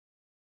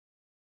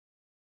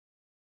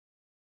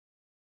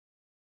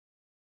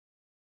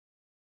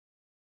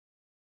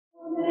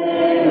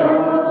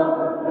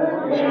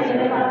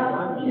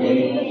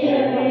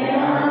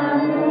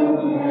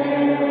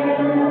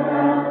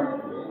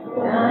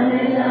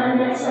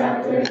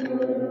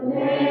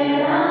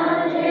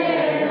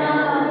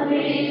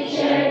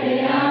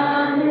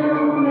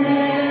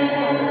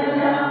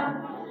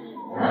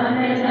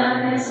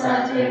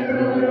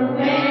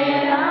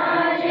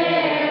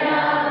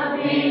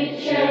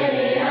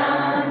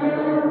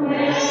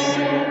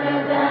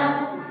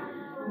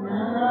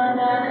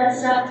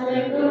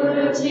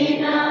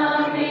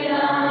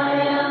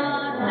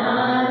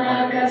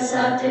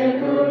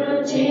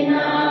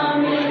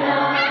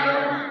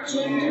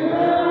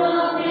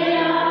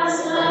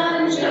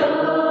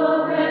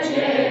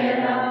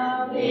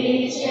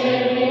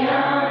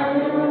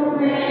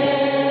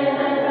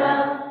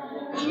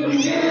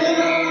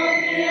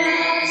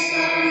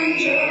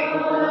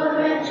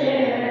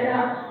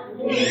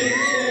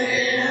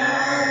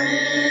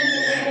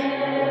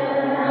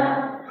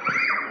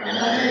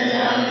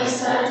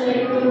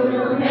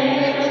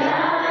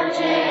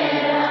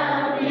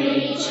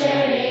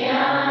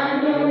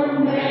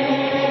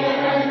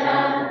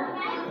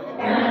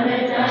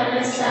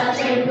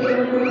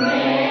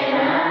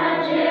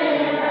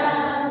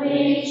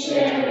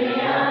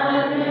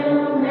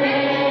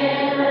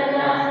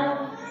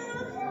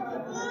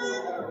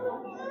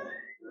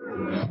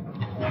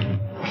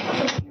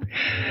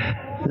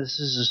This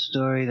is a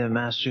story that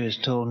Master has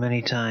told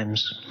many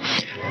times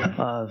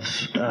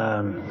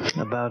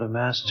about a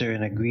master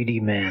and a greedy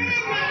man.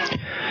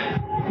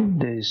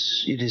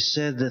 It is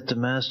said that the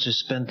master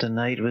spent the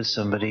night with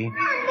somebody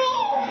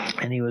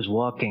and he was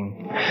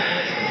walking.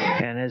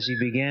 And as he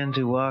began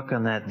to walk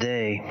on that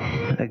day,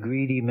 a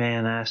greedy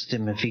man asked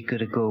him if he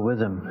could go with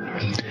him.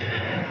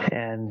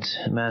 And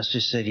the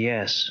master said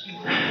yes.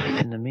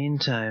 In the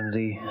meantime,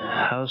 the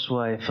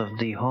housewife of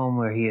the home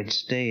where he had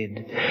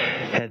stayed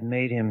had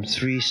made him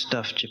 3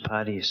 stuffed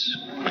chapatis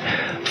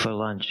for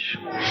lunch.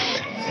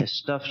 The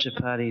stuffed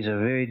chapatis are a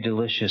very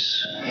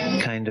delicious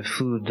kind of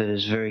food that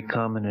is very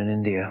common in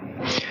India.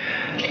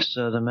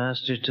 So the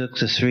master took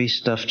the 3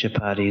 stuffed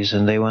chapatis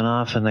and they went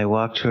off and they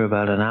walked for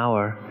about an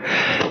hour.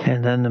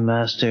 And then the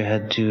master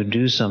had to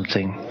do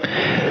something.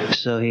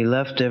 So he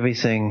left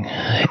everything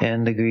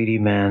and the greedy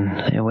man.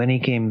 And when he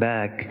came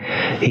back,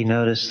 he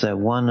noticed that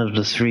one of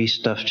the 3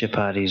 stuffed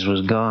chapatis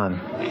was gone.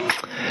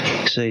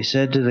 So he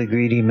said to the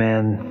greedy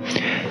man,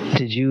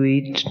 "Did you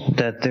eat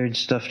that 3rd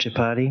stuffed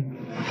chapati?"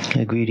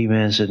 The greedy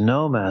man said,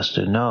 "No,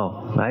 master,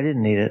 no. I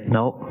didn't eat it,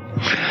 nope."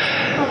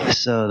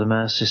 So the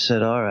master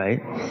said, "All right."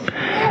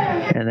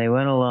 And they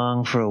went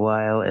along for a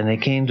while, and they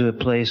came to a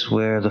place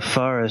where the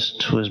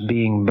forest was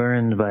being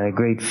burned by a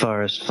great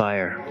forest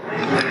fire.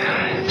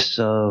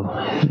 So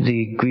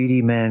the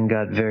greedy man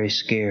got very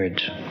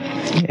scared.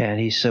 And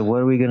he said,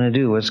 "What are we going to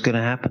do? What's going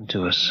to happen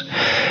to us?"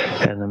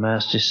 And the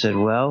master said,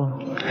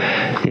 "Well,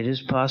 it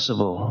is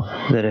possible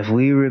that if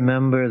we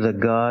remember the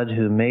God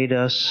who made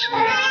us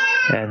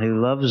and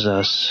who loves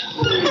us,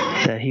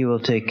 that he will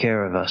take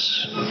care of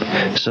us.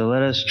 So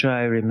let us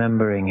try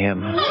remembering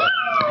him."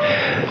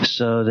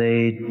 So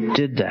they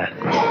did that,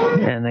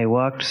 and they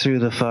walked through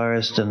the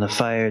forest and the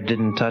fire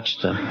didn't touch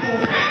them.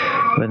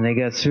 When they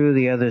got through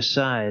the other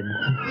side,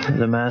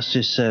 the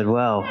master said,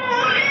 "Well,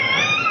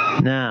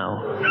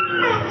 now,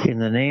 in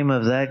the name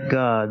of that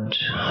God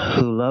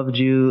who loved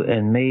you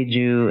and made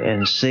you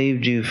and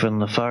saved you from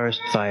the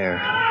forest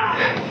fire,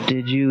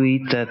 did you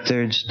eat that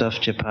 3rd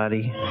stuffed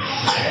chapati?"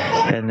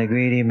 And the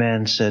greedy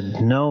man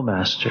said, "No,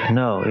 master,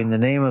 no. In the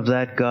name of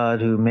that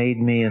God who made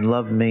me and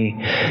loved me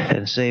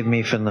and saved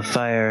me from the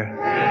fire,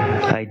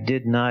 I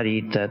did not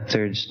eat that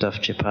 3rd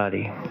stuffed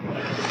chapati."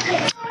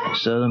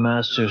 So the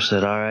master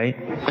said, "All right."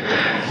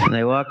 And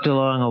they walked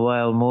along a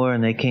while more,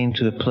 and they came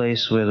to a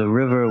place where the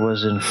river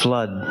was in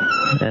flood,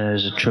 and there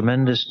was a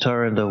tremendous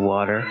torrent of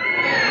water,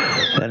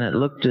 and it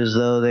looked as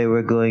though they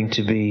were going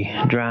to be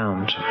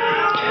drowned.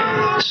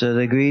 So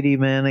the greedy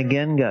man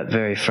again got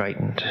very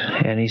frightened,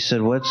 and he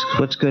said,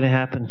 What's going to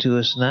happen to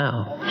us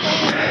now?"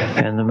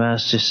 And the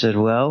master said,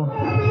 "Well,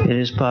 it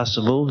is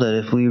possible that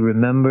if we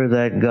remember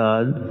that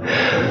God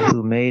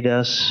who made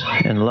us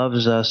and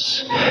loves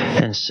us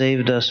and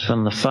saved us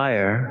from the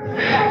fire,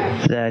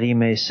 that he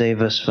may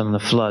save us from the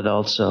flood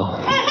also."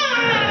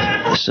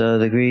 So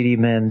the greedy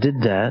man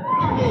did that,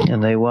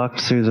 and they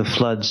walked through the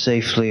flood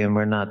safely and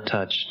were not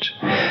touched.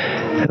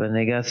 When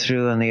they got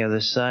through on the other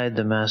side,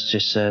 the master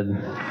said,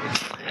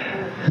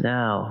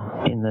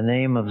 "Now, in the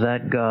name of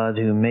that God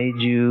who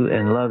made you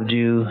and loved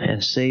you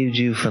and saved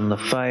you from the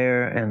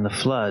fire and the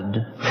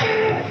flood,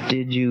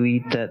 did you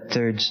eat that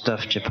 3rd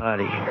stuffed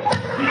chapati?"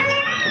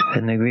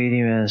 And the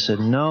greedy man said,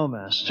 "No,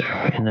 master.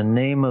 In the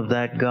name of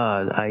that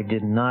God, I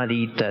did not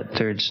eat that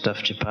 3rd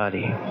stuffed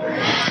chapati."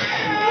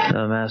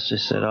 The master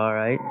said, "All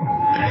right."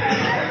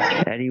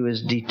 And he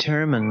was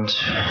determined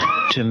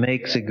to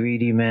make the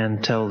greedy man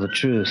tell the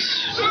truth.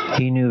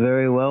 He knew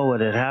very well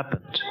what had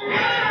happened,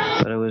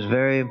 but it was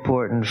very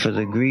important for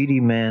the greedy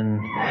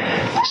man's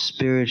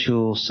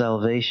spiritual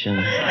salvation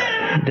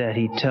that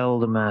he tell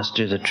the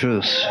master the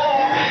truth.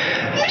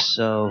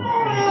 So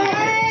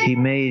he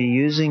made,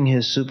 using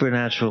his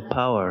supernatural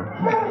power,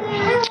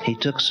 he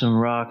took some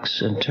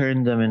rocks and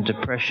turned them into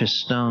precious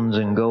stones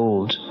and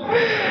gold,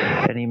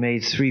 and he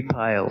made 3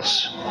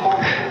 piles.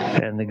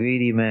 And the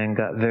greedy man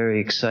got very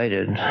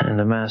excited, and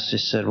the master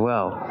said,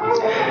 well,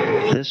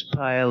 this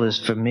pile is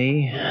for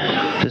me,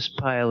 this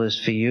pile is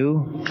for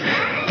you,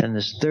 and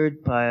this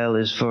 3rd pile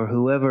is for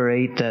whoever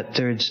ate that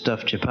 3rd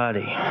stuffed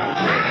chapati.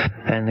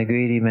 And the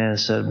greedy man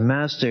said,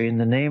 Master, in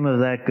the name of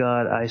that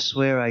God, I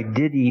swear I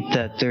did eat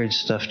that 3rd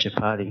stuffed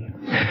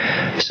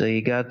chapati. So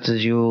he got the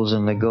jewels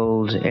and the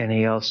gold, and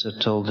he also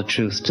told the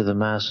truth to the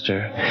master.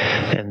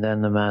 And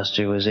then the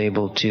master was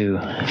able to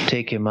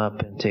take him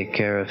up and take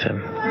care of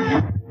him.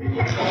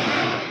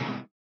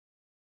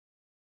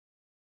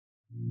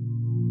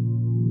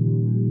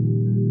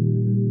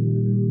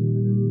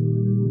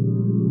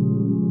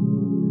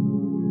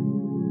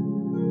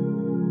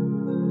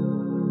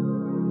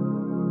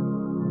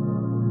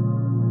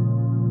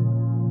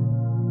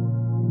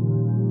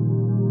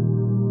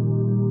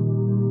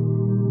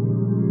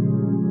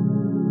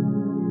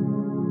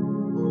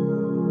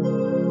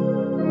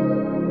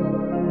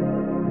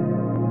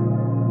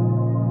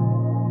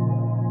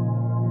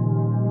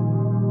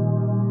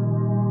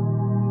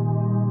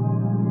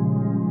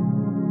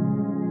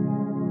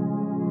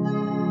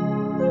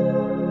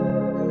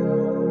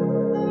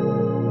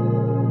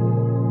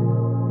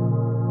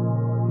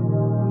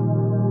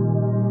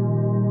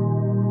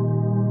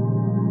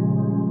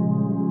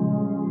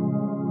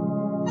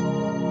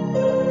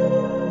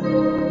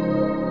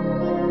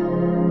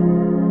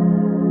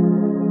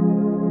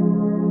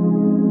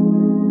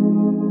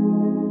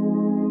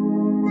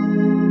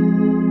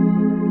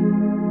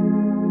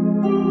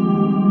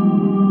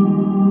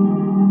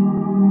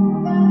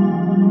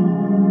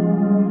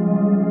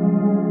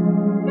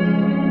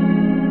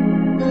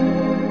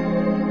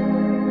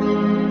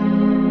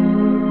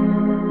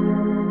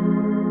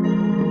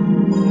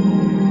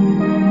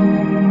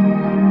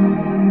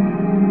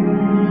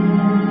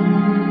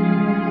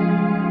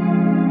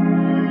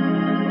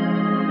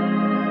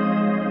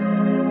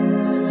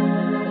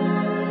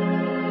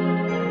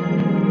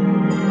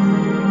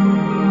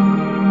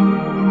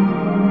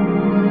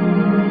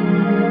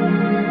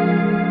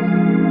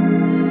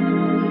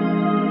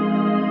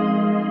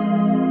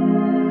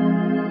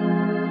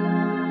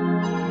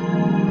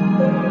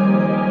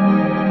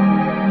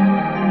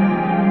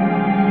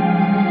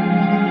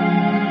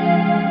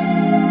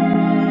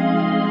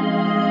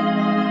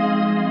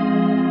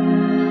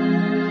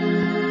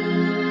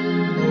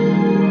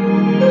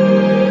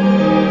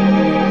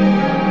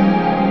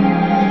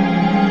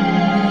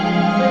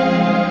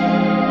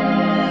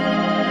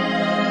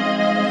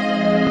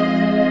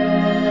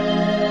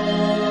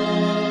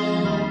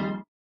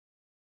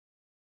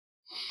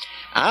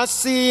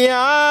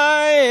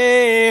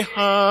 Asiae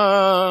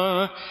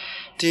ha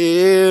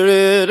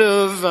Tiridavai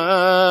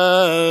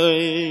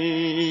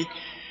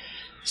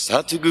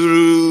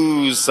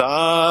Satguru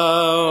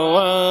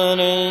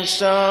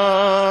Savanesha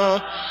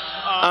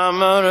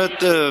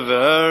Amarta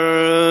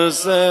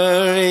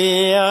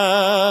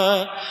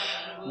Varsariya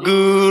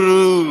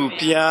Guru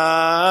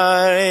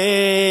Pyare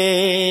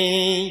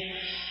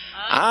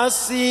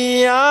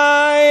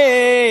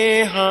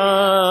Asiae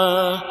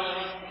ha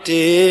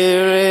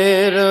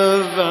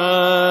Tiridavai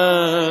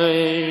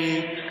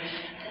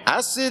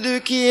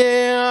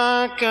Asidukiye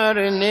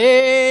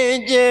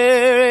Akarne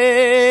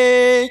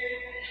Jere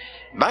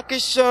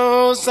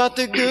Bakisho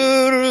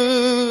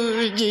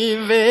Satguru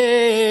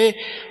Jive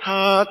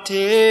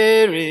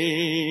Hatere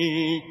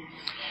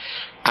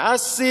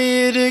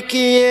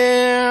Asidukiye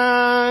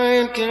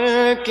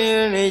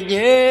Akarne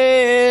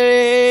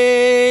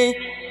Jere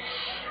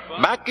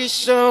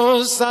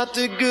Bakisho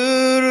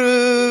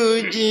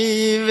Satguru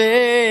Jive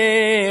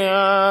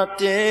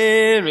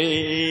Hatere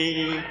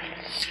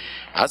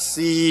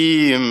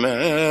Asi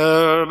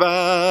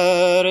merbare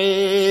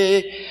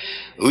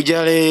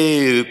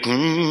Ujale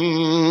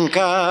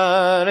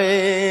kunkare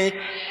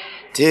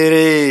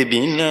Tere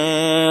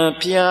bina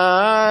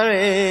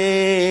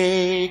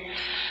pyare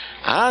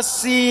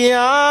Asi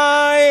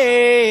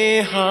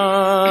ae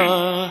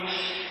ha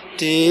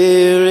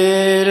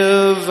Tere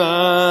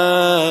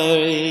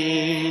ravare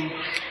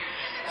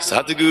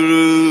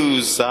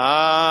Satguru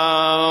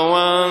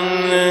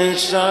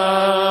Savanesha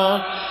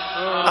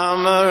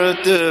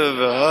Amarta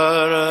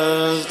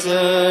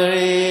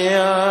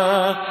Varasariya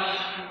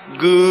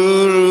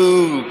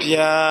Guru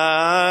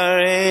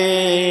Pyare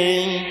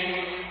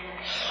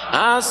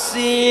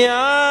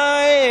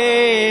Asiae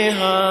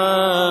ha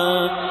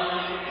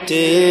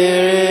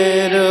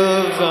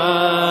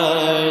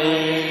Tiridavai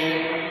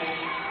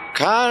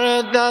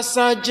Karadas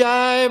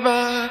Ajaib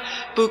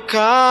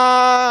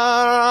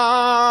Pukara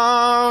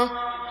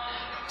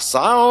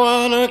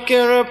Sawana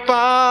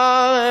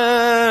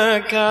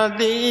Kirapala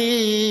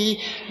Kadi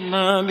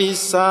Mabisara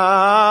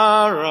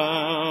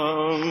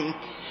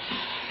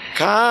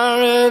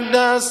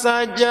Karadas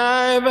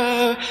Ajaib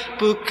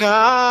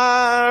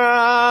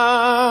Pukara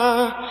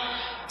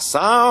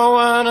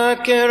Sawana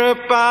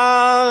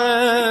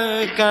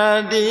Kirapala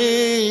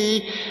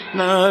Kadi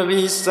na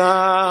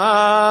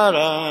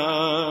visara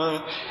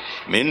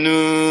menu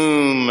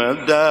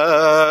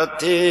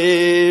madateri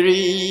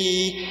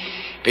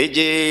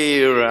pije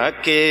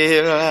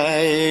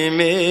rakelai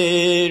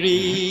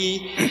meri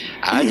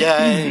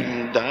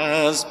Ajaib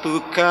das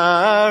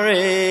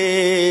pukare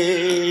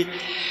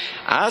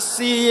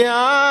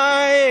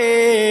asiae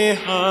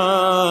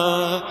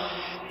ha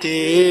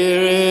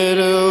tere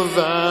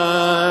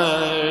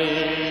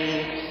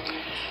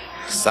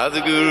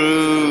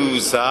Sadguru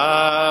Sawansha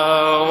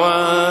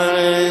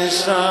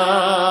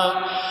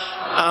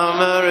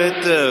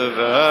Amrita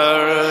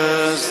Varasariya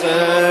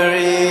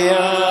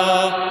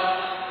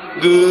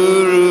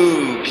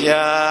Guru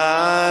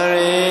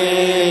Pyare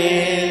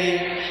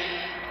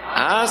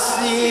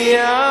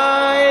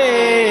Asiyae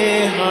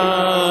Ha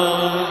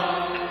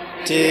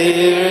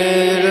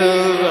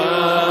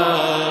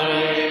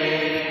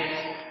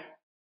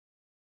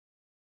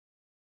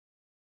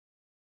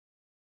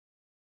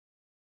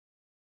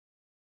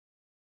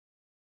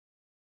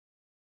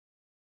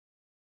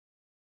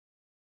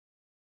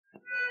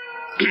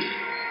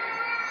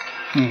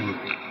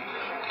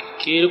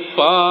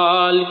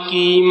कृपाल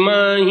की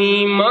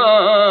महिमा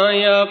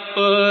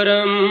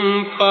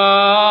अपरंपार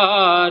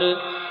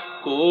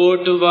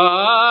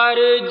कोटवार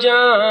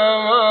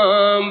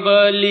जावां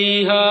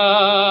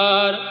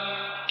बलिहार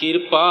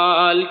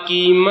कृपाल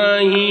की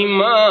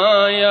महिमा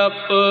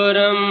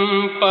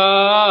अपरंपार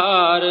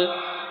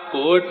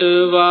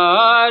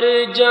कोटवार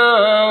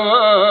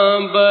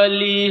जावां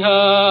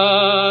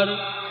बलिहार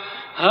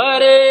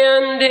हरे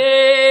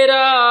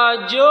अंधेरा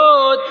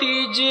ज्योति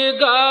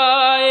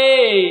जगाए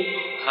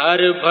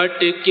हर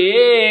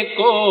भटके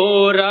को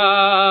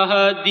राह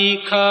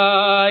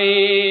दिखाए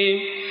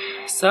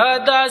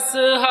सदा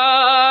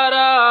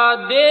सहारा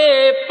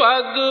दे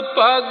पग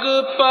पग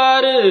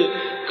पर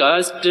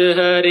कष्ट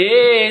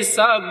हरे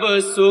सब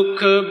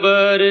सुख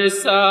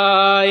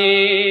बरसाए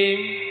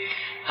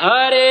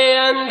हरे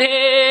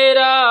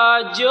अंधेरा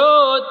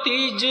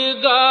ज्योति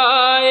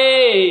जगाए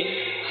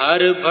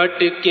हर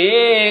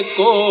भटके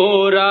को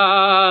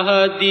राह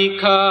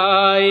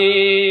दिखाए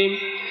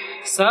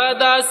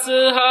सदा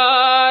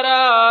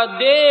सहारा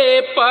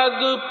दे पग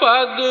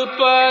पग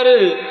पर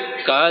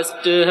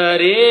कष्ट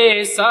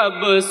हरे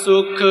सब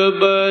सुख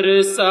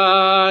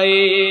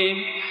बरसाए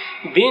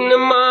बिन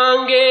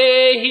मांगे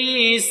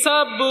ही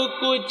सब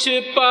कुछ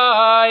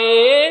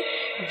पाए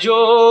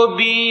जो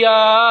भी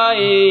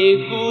आए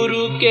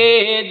गुरु के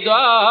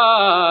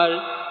द्वार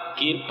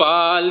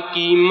कृपाल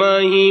की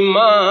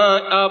महिमा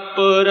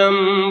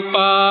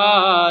अपरंपार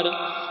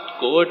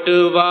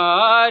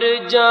कोटवार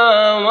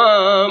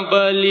जावां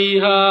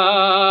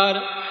बलिहार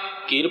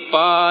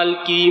कृपाल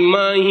की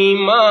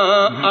महिमा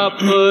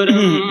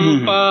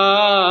अपरंपार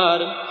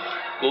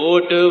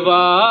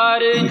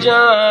कोटवार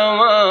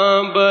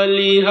जावां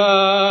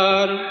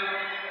बलिहार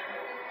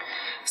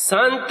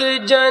संत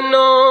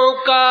जनों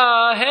का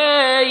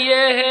है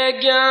यह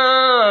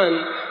ज्ञान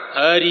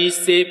हरि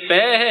से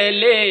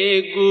पहले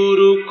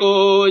गुरु को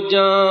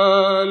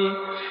जान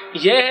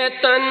यह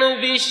तन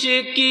विष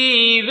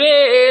की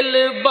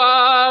वेल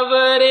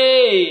बावरे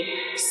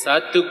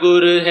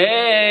सतगुर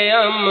है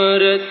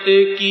अमृत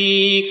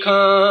की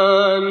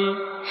खान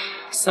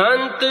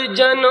संत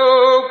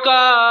जनों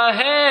का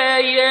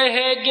है यह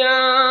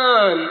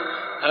ज्ञान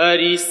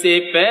हरि से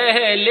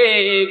पहले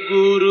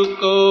गुरु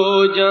को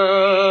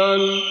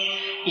जान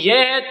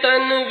यह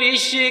तन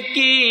विष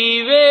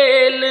की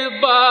वेल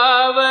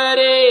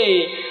बावरे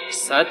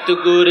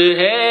सतगुर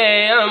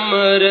है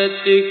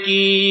अमृत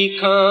की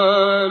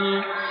खान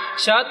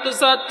शत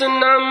शत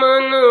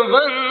नमन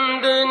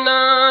वंदना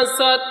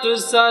सत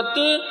सत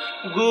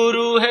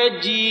गुरु है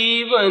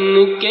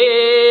जीवन के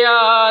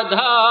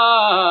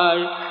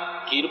आधार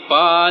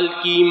कृपाल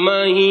की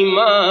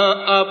महिमा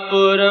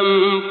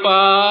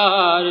अपरंपार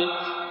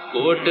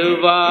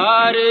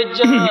कोटवार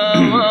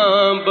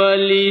जावां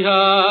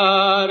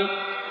बलिहार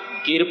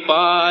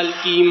कृपाल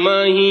की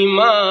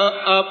महिमा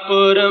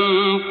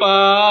अपरंपार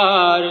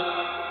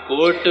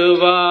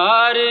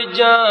कोटवार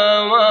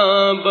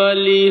जावां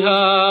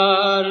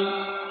बलिहार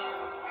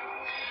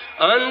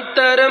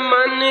अंतर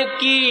मन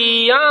की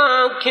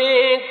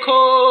आँखें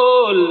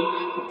खोल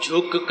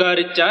झुक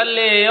कर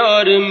चले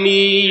और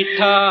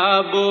मीठा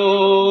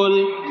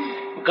बोल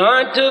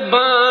गांठ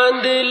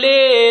बांध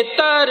ले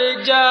तर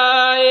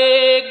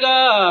जाएगा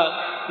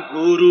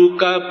गुरु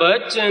का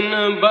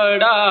वचन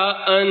बड़ा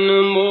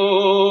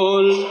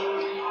अनमोल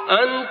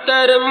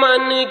अंतर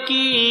मन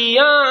की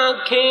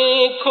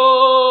आँखें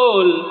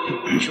खोल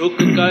झुक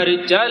कर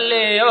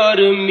चले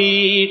और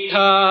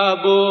मीठा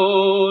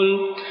बोल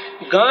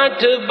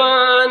गांठ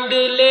बांध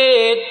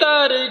ले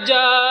तर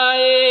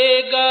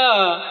जाएगा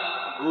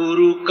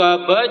गुरु का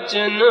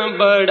वचन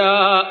बड़ा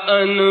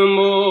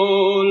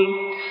अनमोल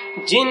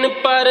जिन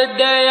पर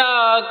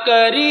दया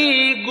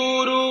करी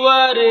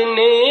गुरुवर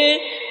ने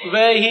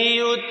वही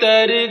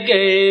उतर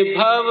गए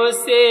भव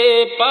से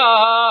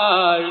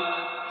पार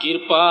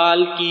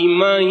कृपाल की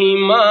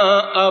महिमा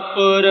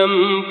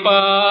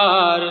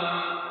अपरंपार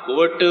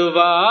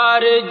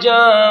कोटवार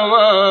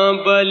जावा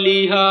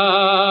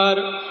बलिहार।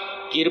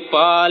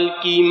 कृपाल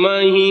की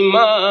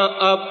महिमा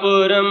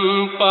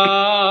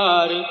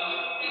अपरंपार,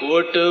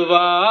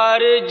 कोटवार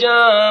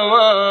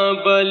जावा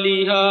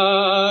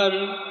बलिहार।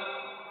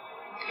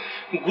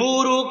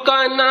 गुरु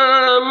का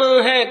नाम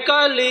है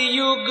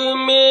कलयुग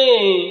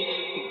में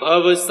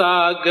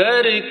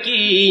भवसागर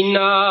की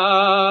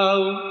नाव।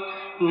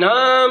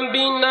 नाम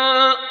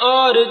बिना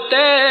और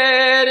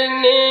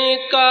तैरने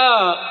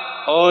का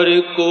और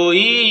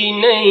कोई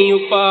नहीं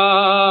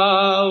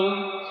उपाय।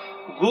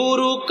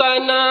 गुरु का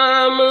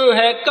नाम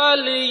है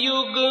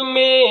कलयुग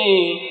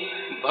में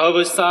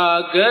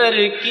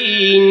भवसागर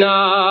की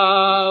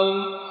नाव।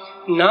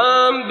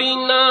 नाम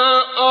बिना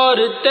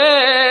और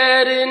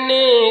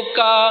तैरने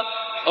का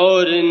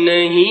और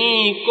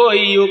नहीं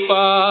कोई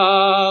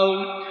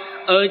उपाय।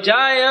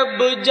 अजायब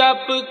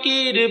जप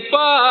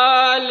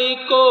कृपाल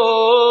को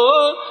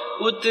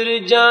उतर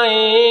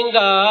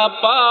जाएगा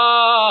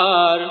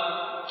पार।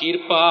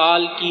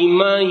 कृपाल की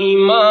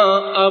महिमा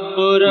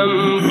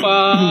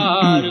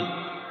अपरंपार,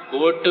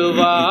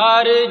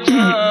 कोटवार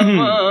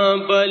जावा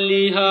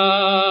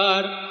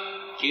बलिहार।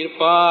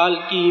 कृपाल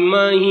की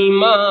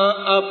महिमा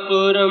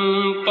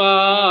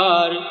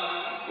अपरंपार,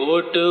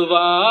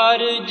 कोटवार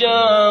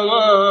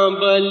जावा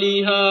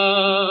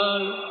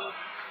बलिहार।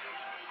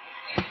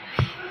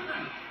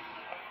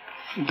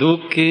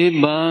 दुख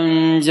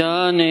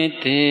भंजन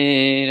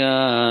तेरा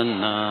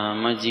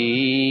नाम जी,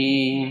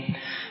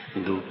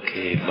 दुख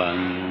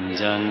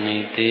भंजन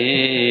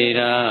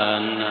तेरा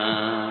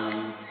नाम।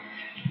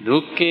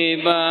 दुख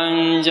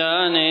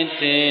भंजन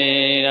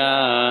तेरा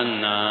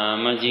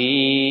नाम जी,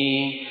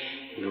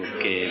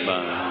 दुख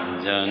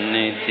भंजन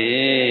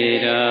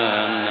तेरा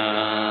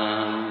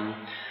नाम।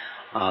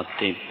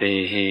 आते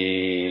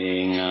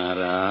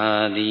पहरेंगारा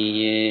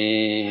दिए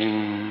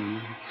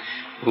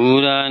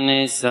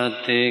पुराने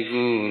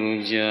सतगुरु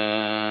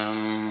जन।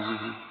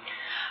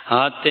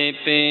 आते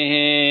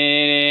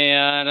पहरे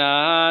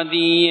आरा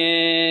दिए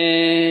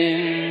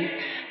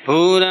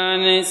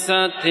पुराने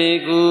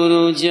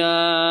सतगुरु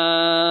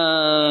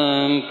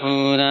जन,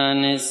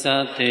 पुराने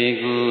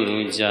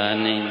सतगुरु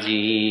जन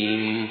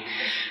जी।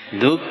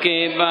 दुख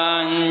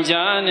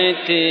भंजन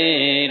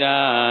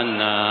तेरा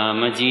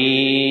नाम जी,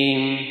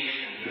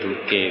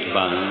 दुख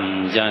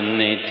भंजन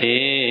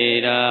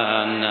तेरा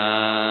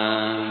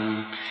नाम।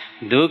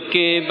 दुख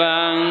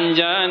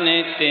भंजन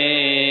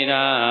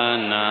तेरा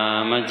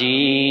नाम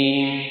जी,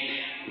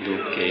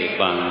 दुख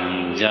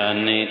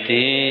भंजन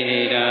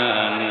तेरा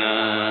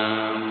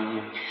नाम।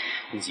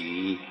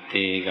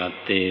 जीते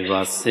गाते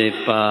बस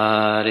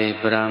पार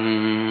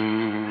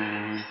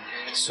ब्रह्म,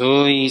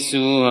 सोई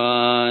सुहा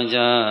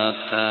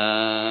जाता।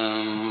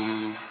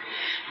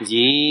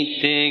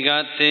 जीते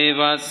गाते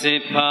बस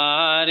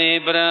पार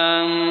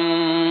ब्रह्म,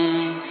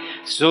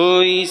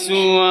 सोई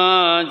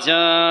सुहा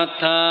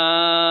जाता।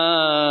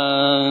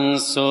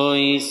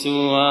 सोई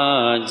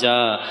सुहा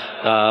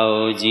जाता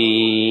जी।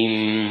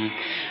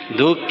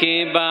 दुख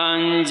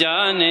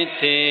भंजन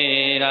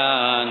तेरा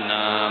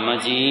नाम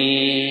जी,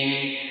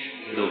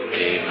 दुख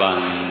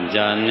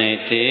भंजन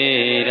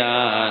तेरा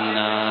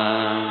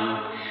नाम।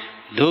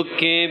 दुख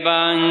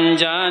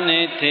भंजन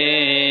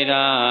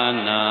तेरा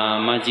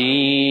नाम जी,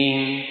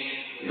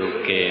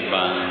 दुख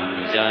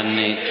भंजन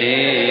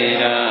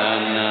तेरा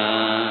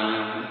नाम।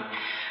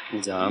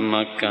 जम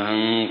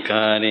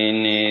कंकर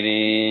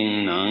नेरे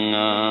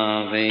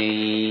नंगावई,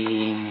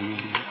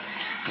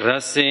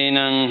 रसे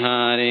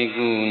नंहारे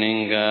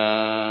गुनगा।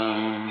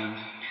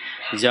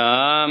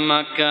 जम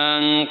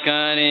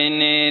कंकर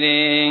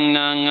नेरे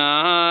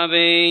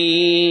नंगावई,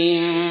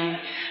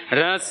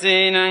 रसे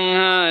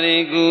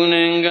नंहारे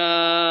गुनगा।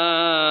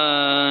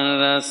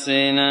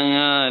 रसे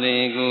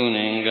नंहारे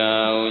गुनगा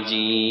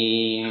जी।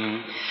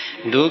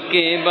 दुख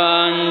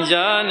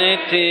भंजन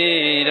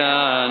तेरा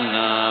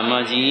नाम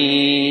जी,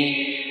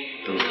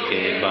 दुख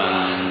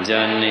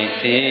भंजन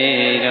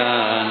तेरा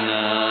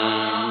नाम।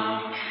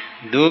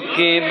 दुख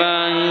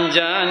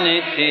भंजन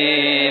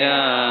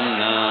तेरा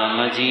नाम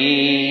जी,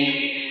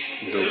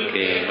 दुख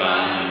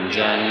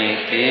भंजन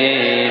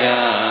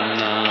तेरा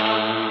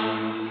नाम।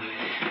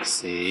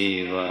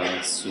 सेवा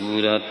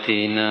सूरत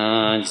ना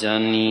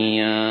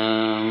जनिया,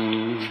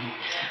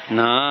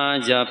 ना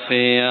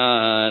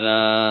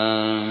जप्यारा।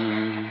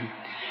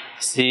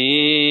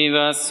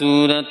 सेवा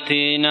सूरत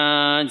ना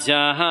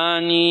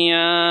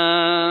जहानिया,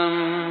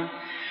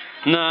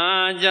 ना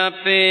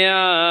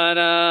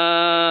जप्यारा।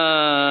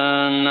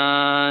 ना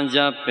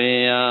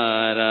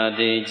जप्यारा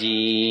दे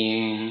जी।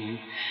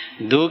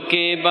 दुख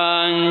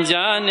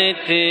भंजन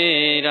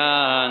तेरा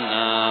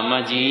नाम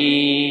जी,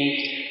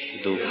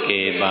 दुख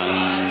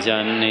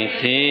भंजन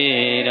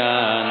तेरा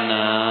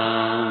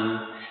नाम।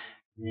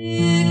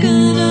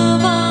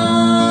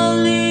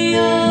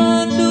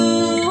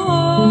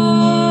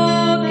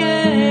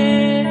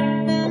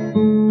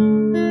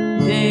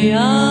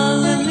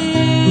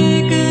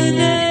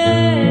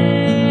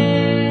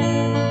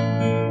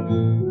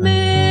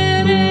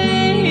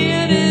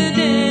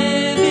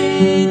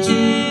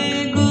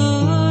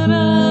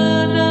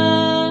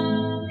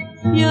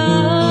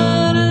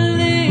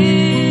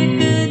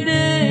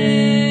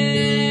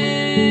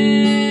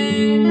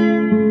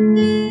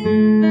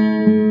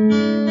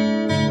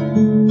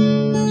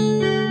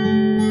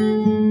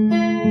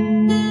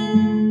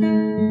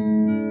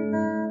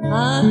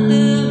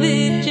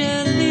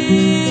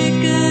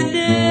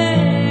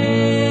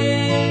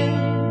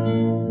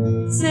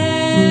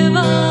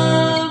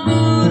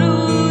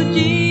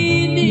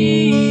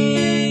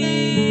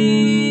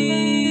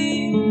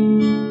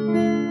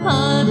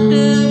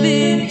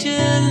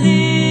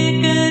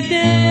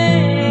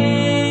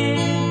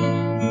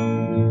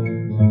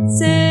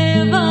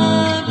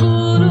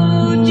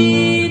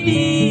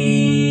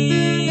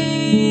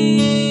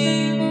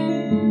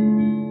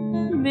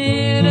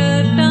 मेरा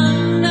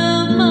तन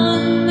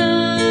मन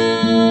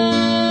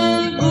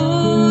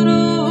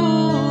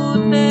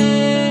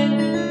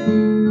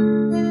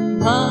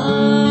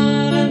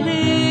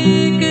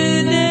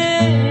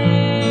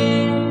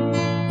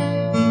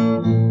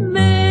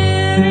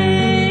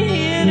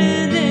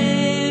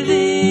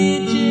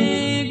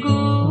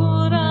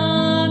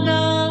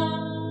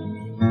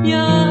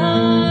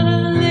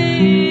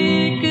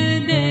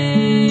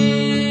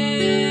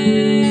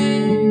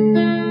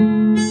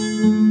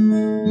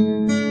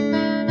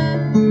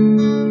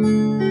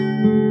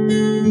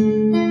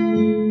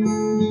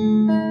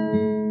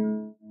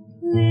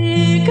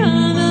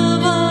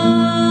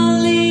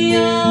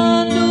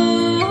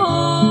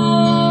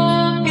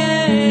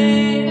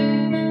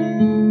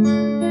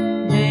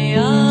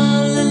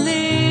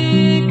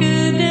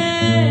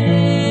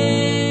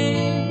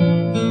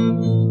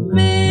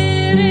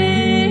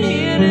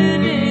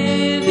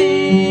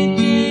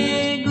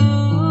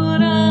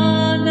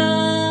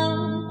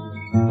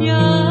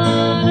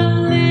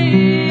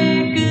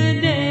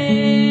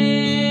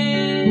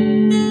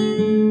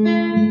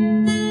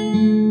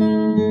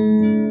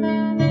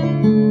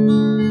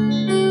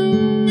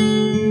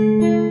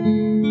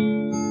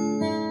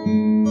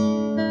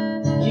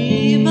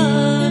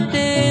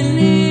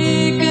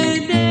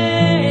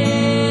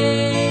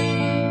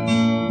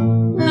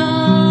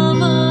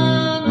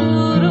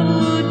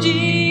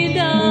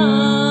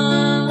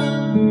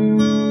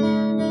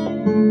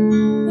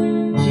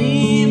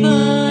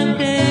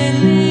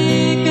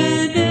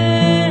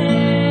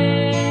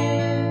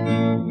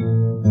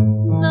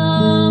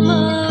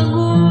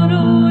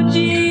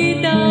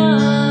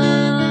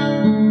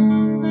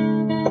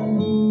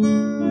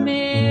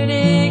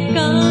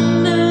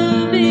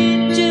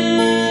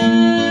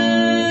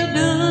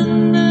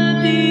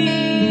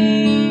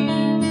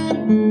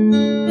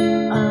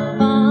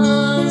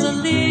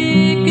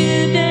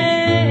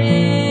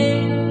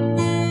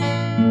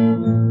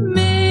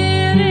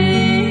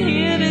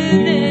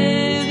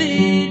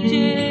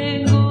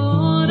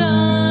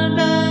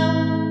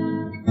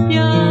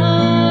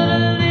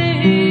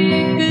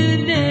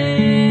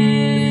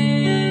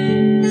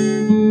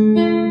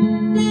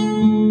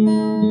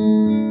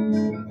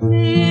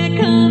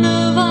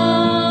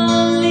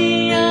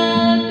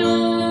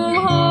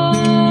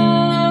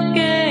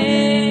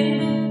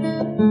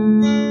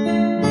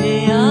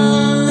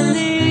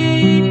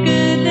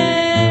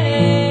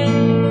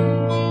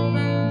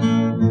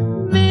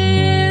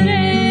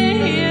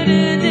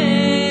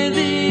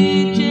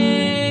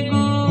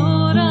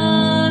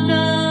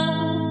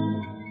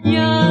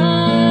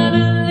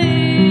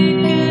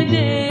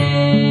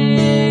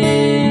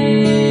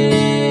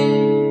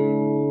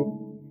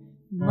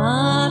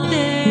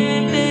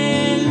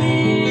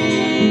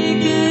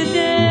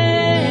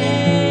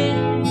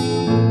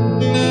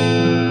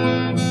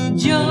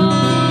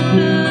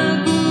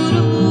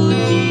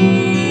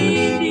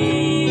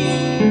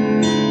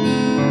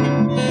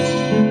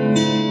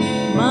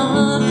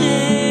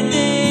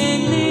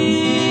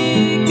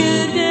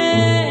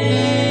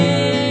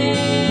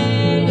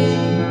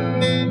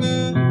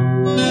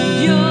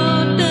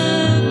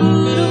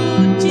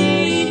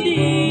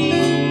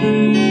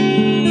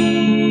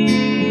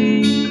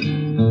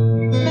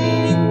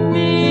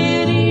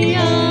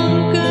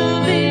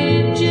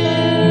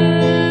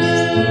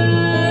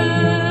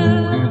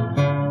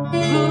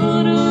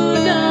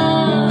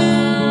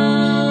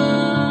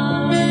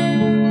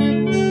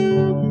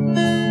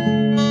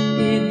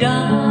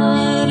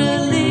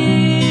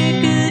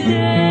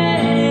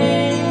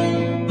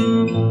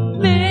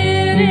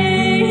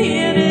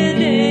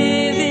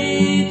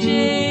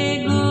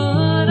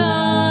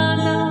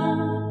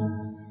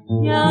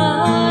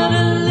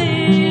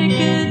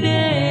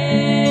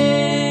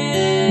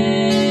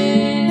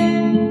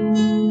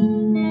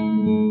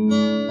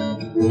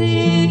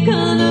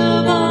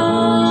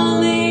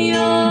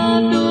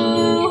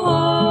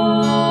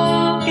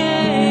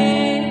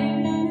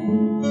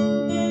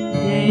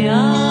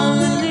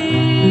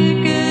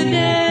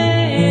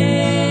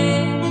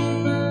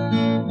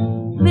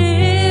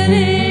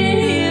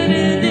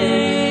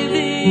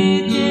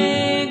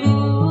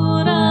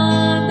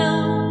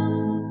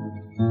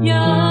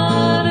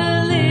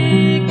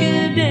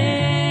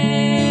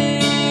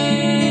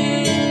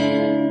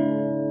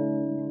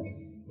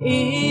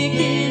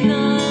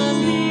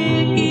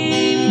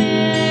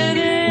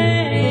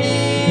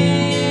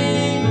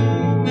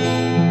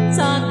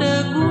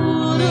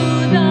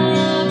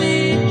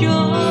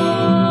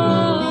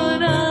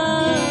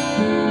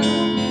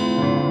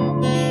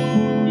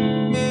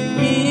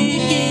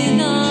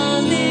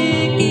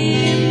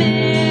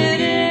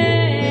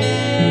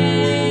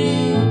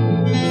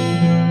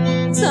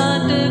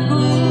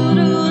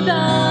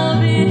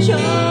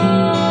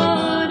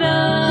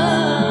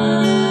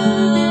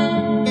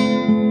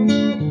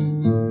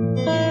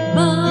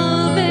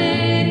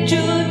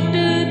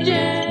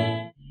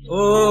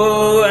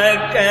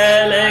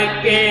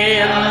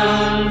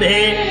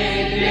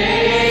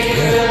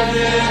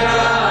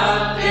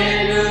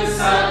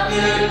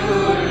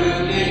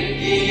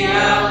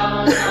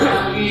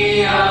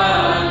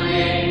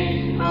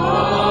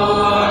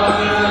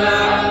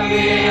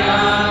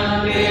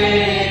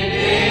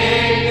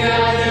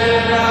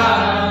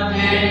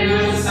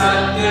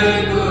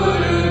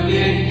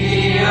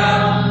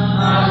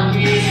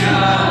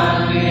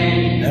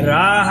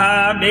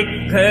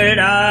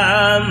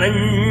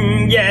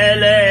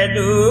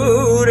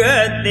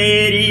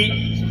तेरी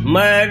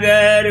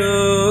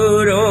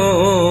मगरूरों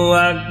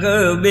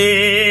अकबे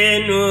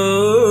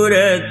नूर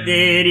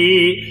तेरी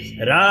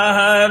राह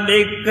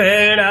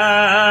बिखड़ा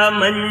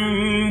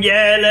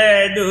मंजल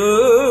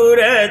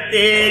दूर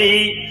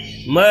तेरी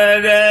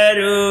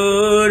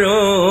मगरूरों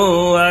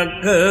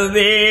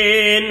अकबे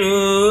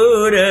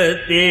नूर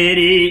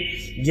तेरी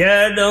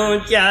जदों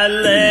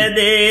चल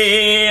दे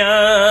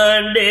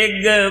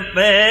डिग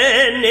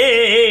पैने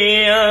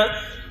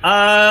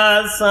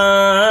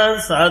आसां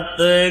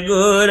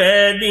सतगुर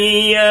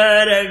दियां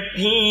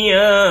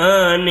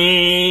रखियां ने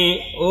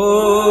ओ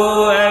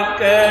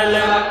अकल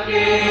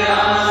के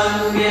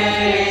आंगे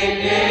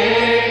दे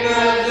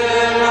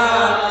गजरा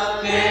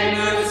तेन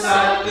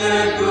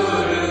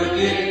सतगुर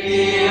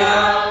दितिया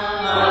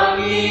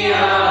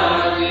आगिया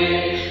ने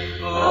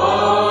ओ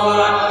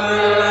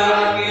अकल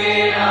के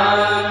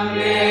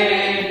आंगे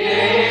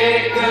दे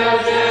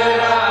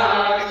गजरा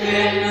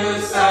तेन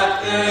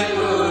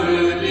सतगुर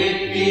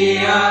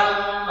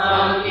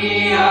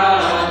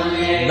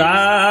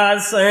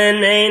दास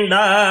ने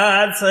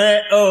दास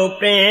ओ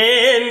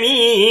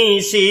प्रेमी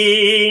सी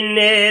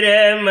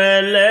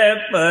निर्मल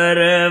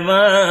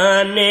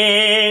परवाने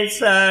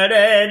सड़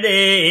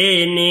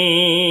देने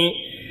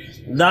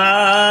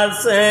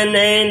दास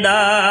ने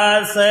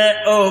दास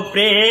ओ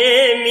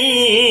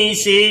प्रेमी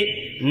सी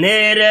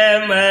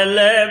निर्मल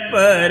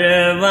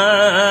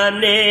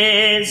परवाने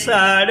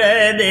सड़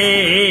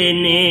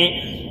देने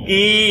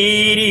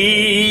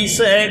कीरीस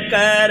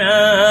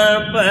करां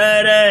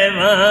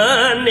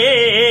परवाने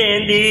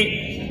दी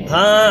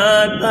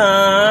थां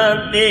थां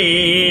ते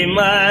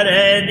मर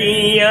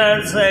दियां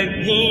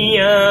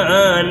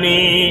सखियां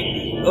ने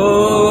ओ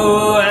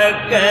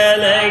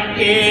अकल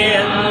के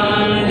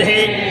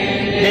अंधे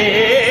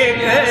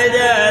देख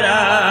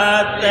जरा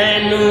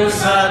तैनू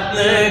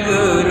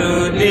सतगुरु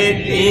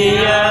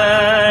दितिया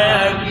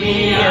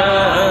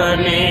अखियां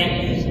ने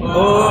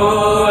ओ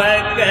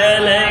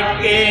अकल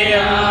के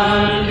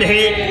अंधे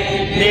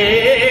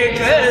देख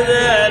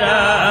जरा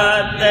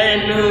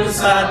तैनू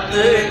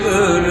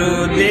सतगुरु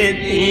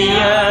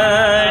दितिया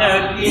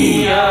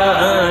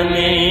अखियां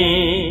ने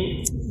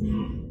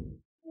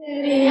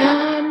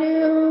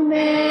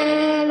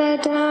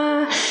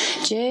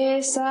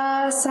जैसा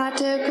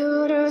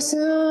सतगुरु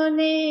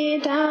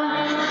सुनीता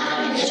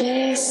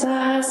जैसा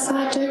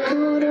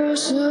सतगुरु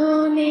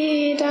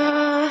सुनीता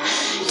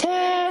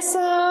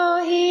तैसो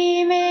ही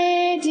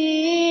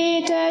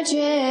मेडिता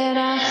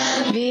जरा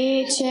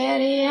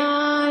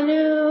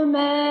विचर्यानु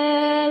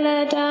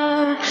मेलता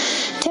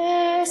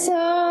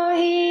तैसो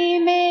ही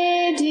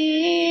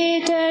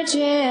मेडिता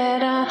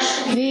जरा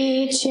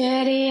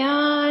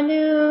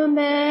विचर्यानु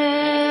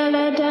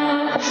मेलता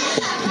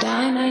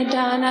दाना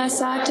दाना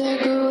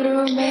सतगुरु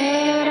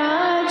मेरा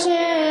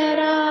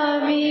जरा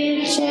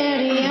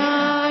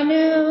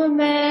विचर्यानु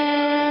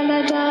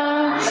मेलता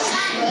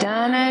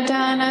दाना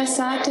दाना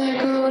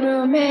सतगुरु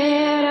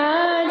मेरा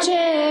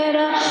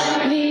जरा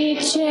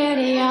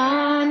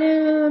विचर्यानु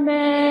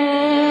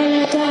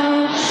मेलता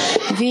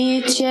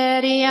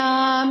विचर्या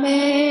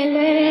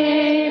मेले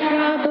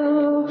प्रभु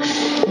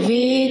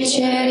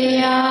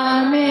विचर्या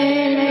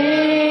मेले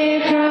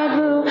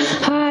प्रभु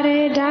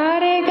हरे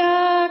डारेगा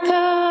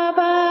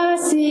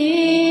काबासीत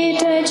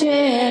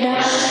जरा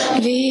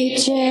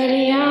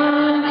विचर्या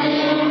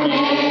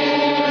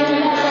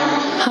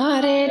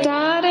हरे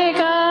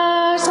डारेगा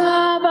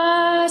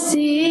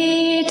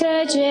काबासीत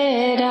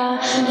जरा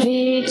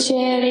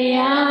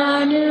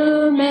विचर्यानु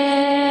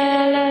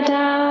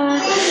मेलता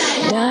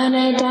दान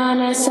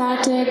दान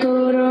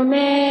सतगुरु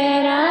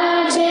मेरा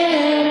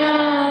जरा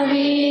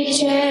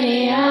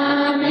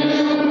विचर्यानु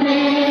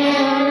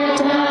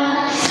मेलता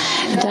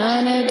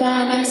दान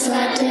दान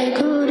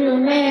सतगुरु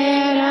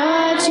मेरा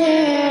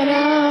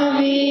जरा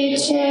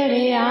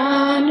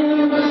विचर्यानु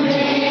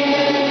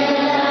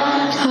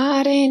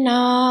हरे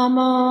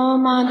नामो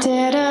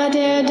मंत्र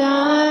दे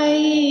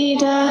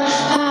दाईदा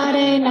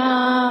हरे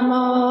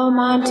नामो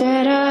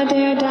मंत्र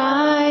दे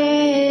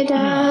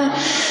दाईदा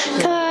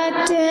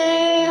कते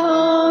हो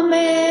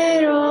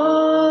मेरो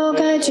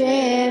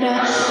गजरा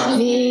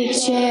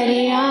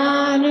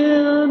विचर्यानु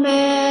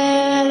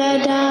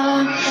मेलता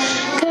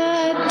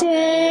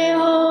कते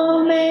हो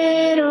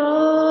मेरो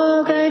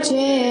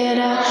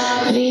गजरा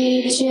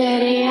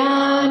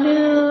विचर्यानु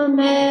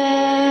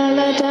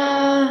मेलता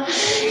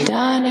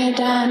दान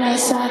दान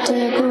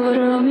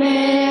सतगुरु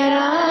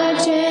मेरा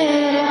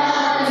जरा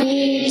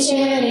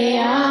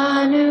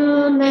विचर्यानु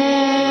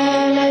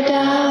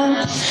मेलता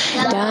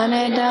दान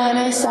दान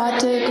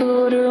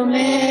सतगुरु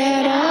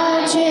मेरा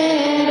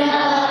जरा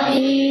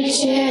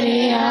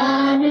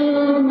विचर्यानु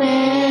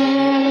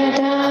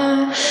मेलता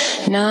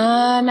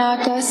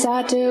नानक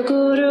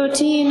सतगुरु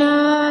टीना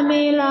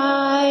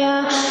मिलाया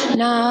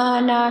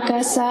नानक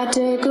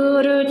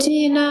सतगुरु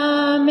टीना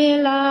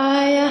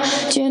मिलाया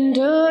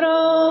चंदुरो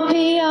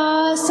पिया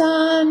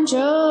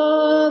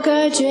संजोग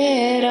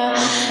जरा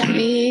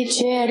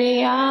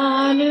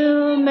विचर्यानु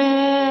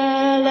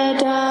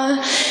मेलता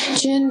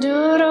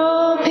चंदुरो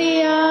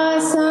पिया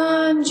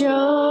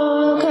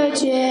संजोग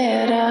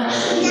जरा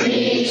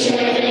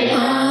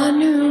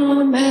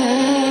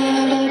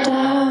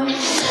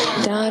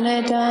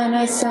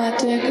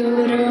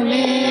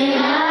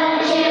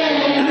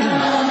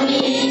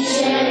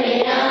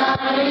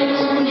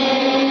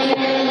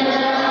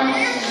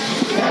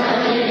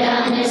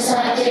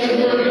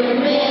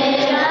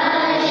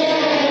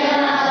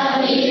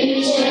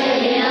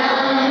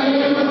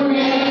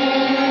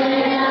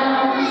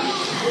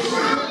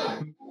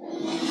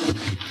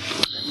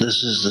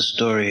is the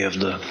story of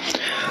the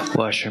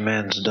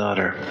washerman's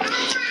daughter,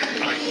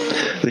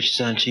 which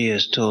Sanchi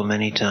has told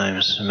many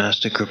times.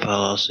 Master Kripal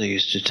also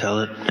used to tell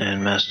it,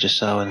 and Master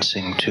Sawan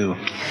Singh too.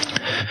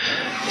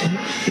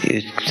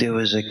 There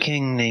was a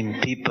king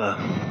named Pipa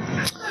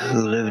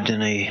who lived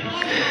in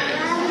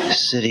a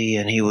city,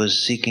 and he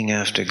was seeking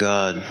after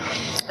God.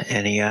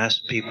 And he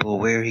asked people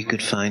where he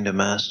could find a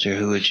master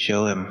who would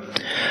show him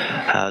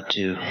how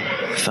to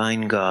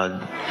find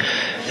God.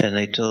 And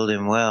they told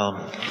him,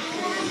 well,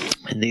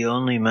 the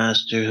only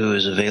master who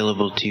is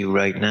available to you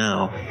right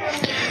now,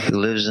 who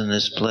lives in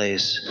this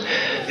place,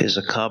 is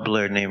a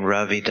cobbler named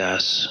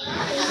Ravidas.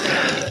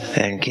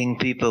 And King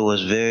Pipa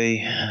was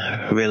very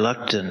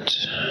reluctant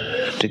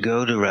to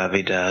go to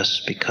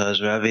Ravidas,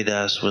 because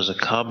Ravidas was a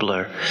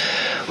cobbler,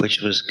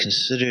 which was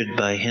considered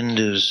by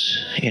Hindus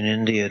in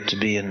India to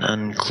be an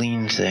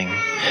unclean thing,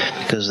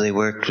 because they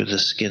worked with the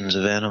skins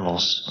of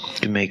animals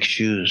to make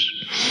shoes.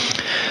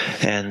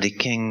 And the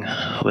king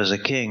was a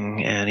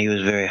king, and he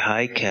was very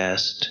high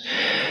caste,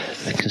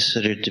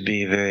 considered to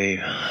be a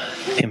very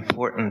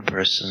important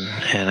person,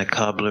 and a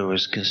cobbler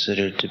was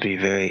considered to be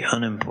very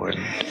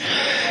unimportant.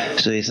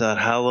 So he thought,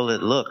 how will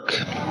it look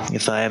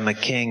if I am a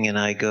king and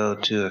I go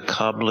to a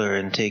cobbler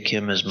and take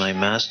him as my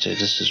master?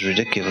 This is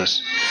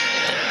ridiculous.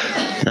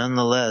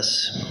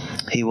 Nonetheless,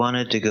 he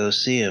wanted to go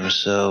see him.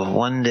 So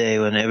one day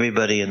when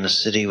everybody in the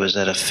city was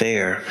at a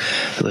fair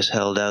that was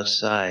held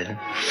outside,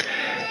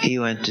 he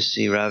went to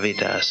see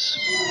Ravidas.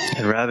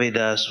 And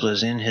Ravidas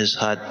was in his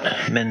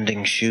hut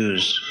mending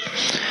shoes.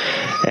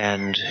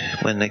 And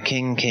when the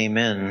king came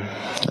in,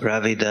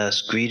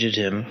 Ravidas greeted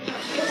him,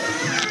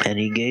 and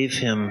he gave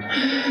him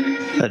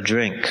a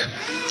drink.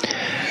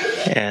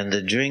 And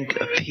the drink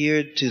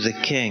appeared to the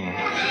king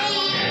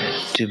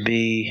to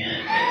be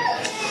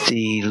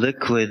the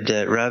liquid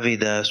that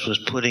Ravidas was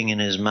putting in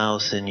his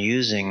mouth and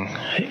using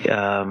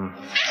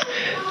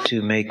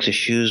to make the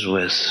shoes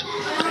with.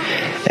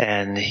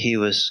 And he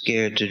was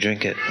scared to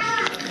drink it.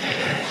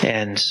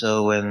 And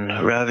so when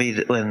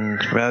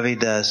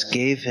Ravidas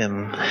gave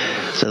him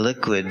the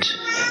liquid,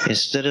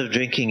 instead of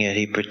drinking it,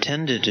 he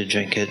pretended to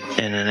drink it,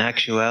 and in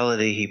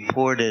actuality he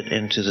poured it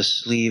into the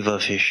sleeve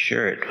of his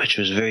shirt, which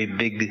was a very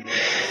big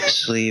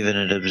sleeve, and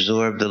it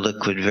absorbed the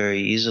liquid very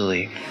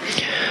easily.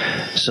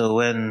 So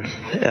when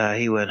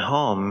he went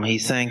home, he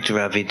thanked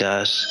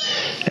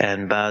Ravidas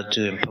and bowed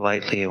to him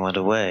politely and went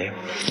away.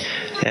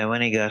 And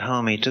when he got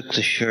home, he took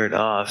the shirt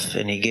off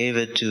and he gave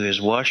it to his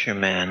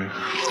washerman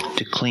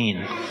to clean.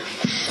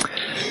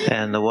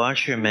 And the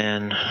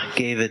washerman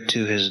gave it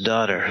to his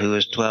daughter, who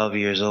was 12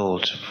 years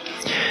old.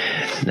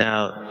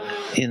 Now,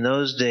 in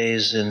those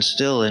days, and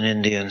still in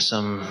India in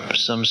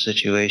some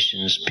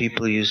situations,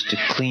 people used to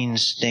clean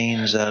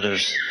stains out of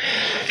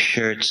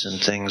shirts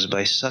and things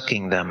by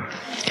sucking them.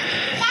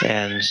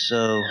 And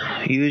so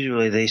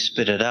usually they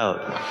spit it out.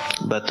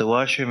 But the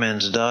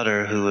washerman's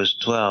daughter, who was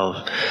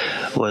 12,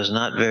 was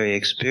not very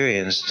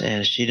experienced,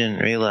 and she didn't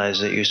realize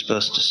that you're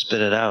supposed to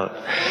spit it out.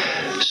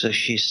 So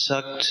she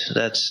sucked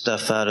that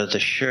stuff out of the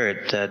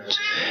shirt that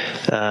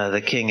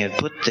the king had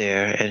put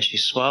there, and she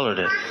swallowed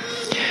it.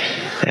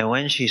 And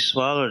when she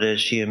swallowed it,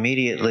 she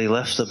immediately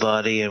left the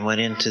body and went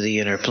into the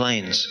inner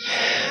planes.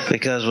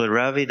 Because what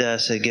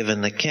Ravidas had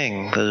given the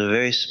king was a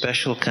very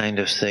special kind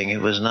of thing. It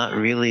was not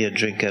really a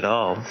drink at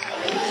all.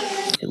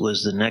 It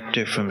was the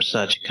nectar from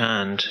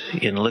Sachkhand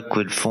in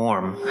liquid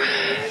form,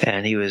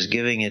 and he was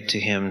giving it to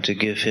him to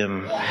give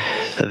him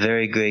a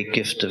very great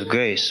gift of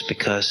grace,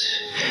 because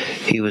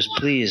he was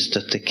pleased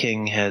that the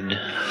king had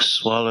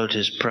swallowed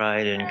his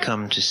pride and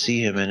come to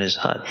see him in his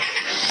hut.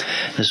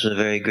 This was a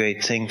very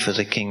great thing for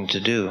the king to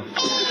do.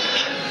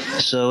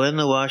 So when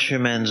the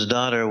washerman's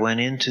daughter went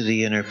into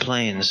the inner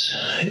planes,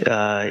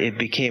 it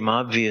became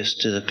obvious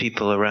to the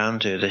people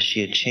around her that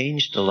she had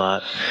changed a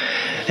lot,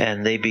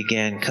 and they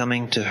began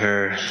coming to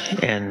her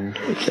and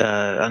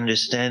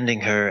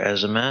understanding her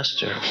as a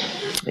master,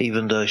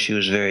 even though she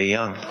was very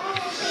young.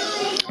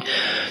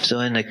 So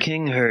when the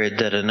king heard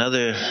that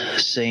another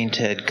saint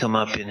had come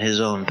up in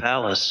his own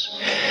palace,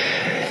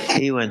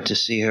 he went to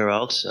see her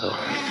also.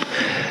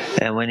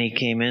 And when he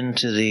came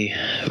into the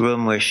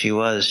room where she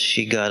was,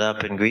 she got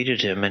up and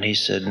greeted him, and he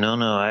said, "No,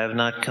 I have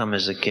not come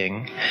as a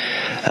king.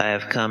 I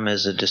have come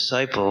as a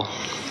disciple.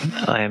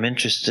 I am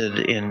interested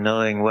in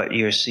knowing what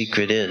your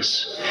secret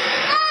is."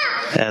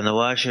 And the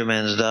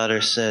washerman's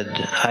daughter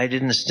said, "I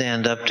didn't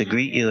stand up to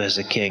greet you as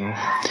a king,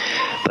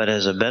 but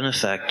as a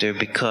benefactor,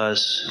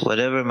 because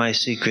whatever my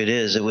secret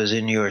is, it was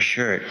in your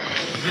shirt."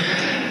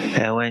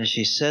 And when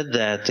she said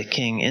that, the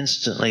king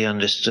instantly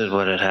understood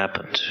what had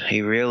happened.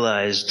 He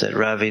realized that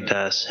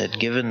Ravidas had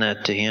given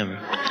that to him,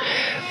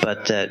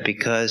 but that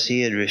because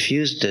he had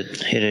refused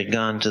it, it had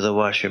gone to the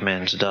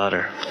washerman's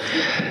daughter.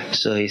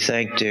 So he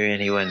thanked her,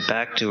 and he went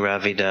back to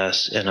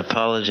Ravidas and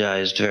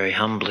apologized very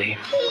humbly.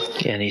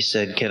 And he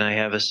said, "Can I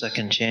have a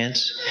second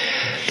chance?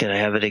 Can I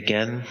have it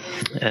again?"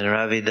 And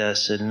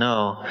Ravidas said,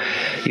 "No,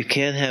 you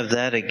can't have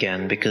that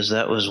again, because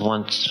that was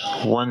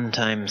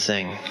one-time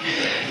thing."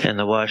 And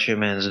the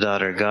washerman's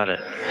daughter got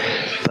it.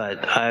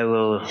 But I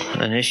will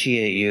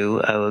initiate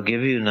you, I will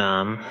give you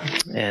Nam,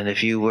 and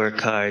if you work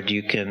hard,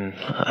 you can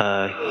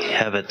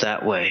have it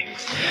that way.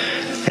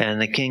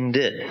 And the king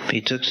did.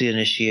 He took the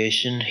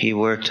initiation, he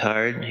worked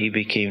hard, he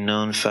became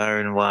known far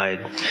and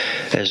wide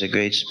as a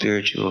great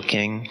spiritual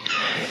king,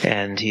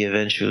 and he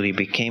eventually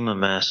became a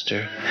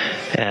master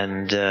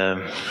and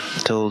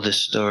told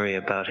this story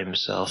about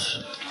himself.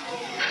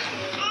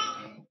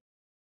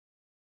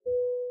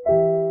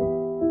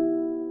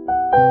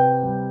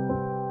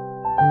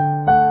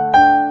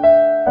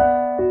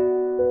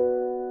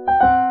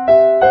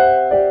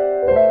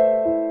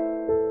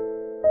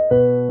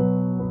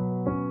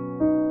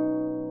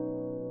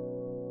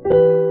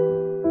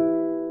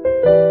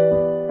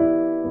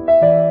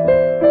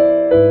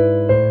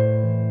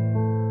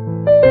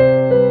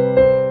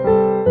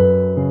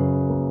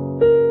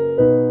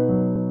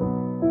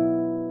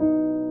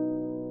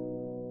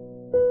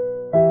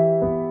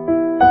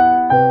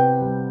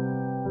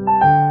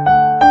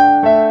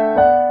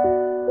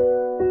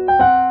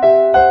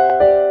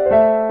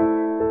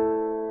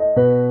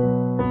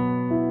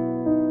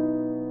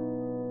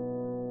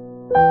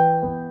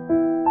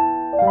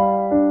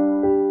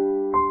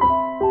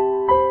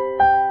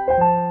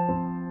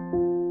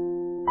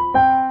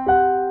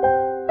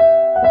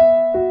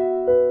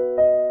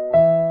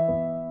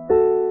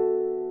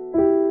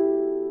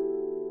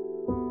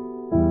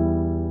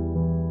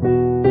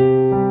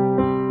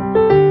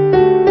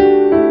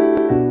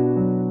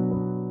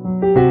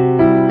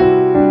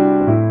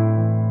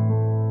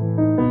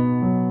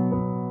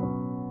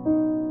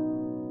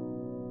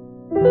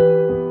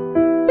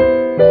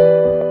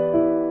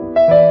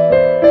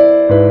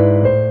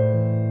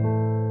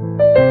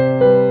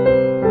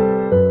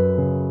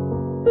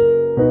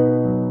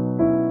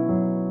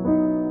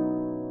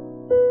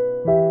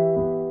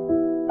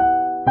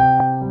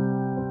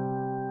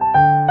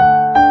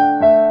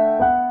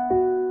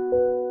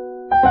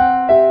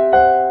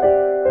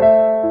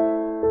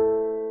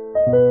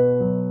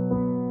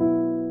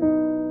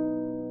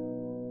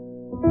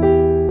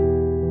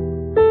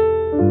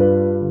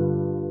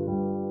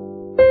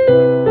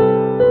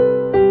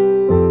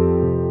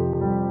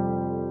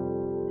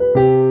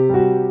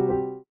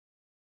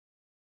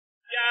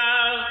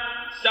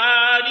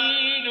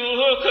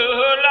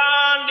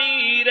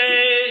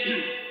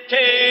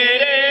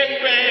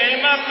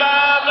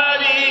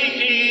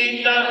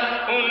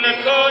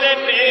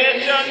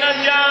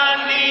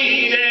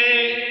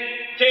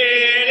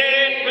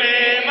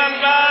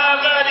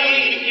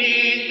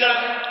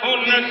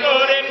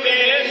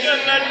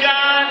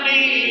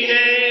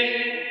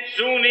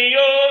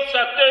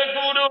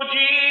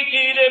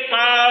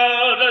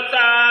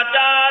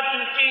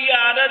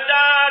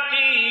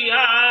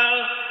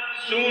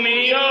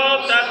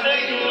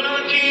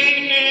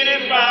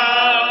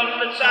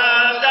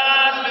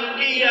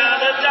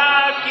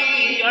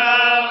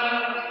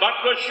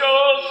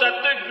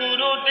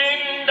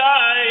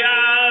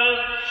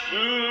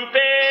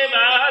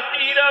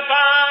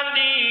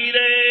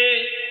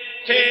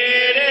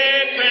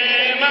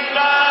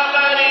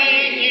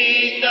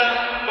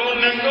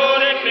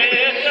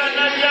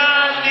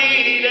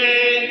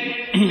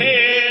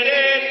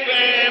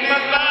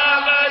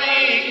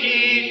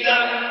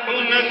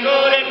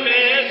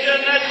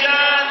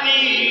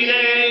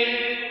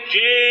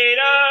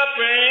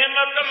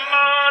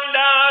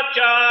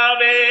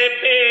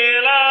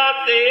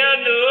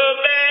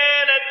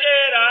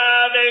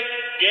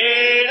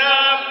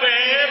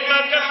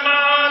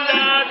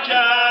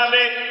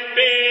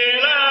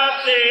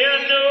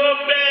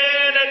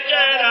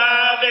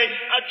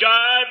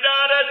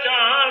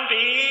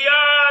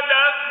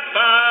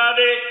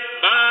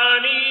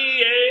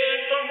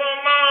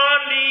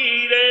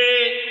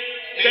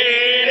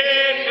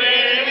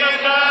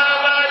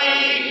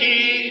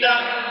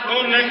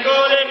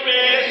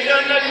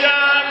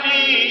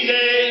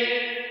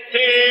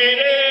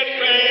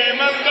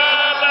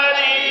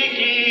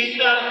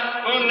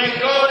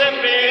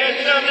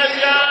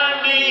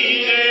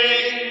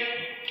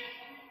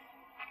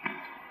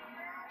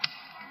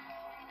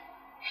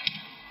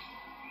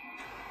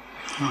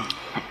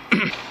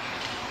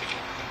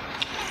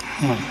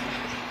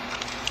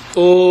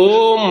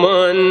 ओ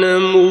मन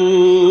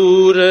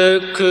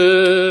मूर्ख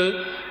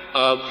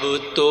अब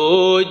तो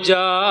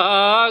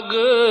जाग,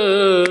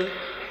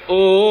 ओ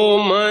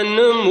मन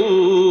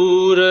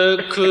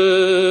मूर्ख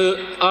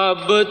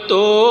अब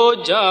तो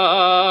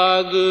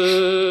जाग।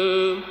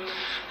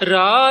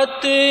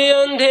 रात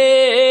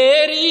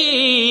अंधेरी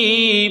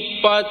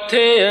पथ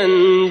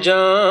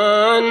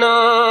अनजाना,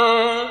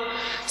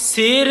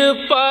 सिर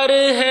पर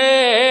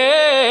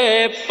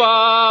है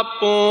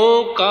पापों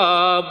का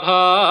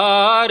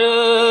भार।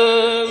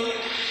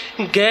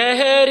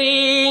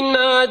 गहरी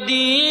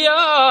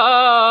नदिया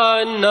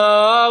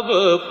नाव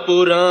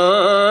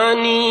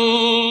पुरानी,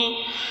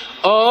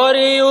 और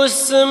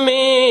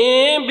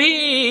उसमें भी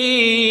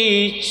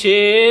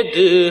छेद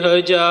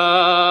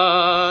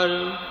हजार।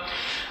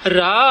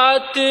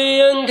 रात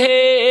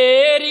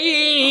अंधेरी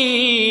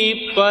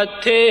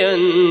पथ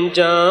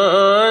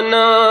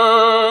अनजाना,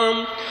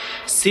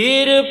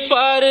 सिर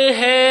पर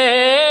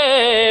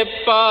है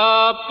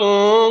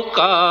पापों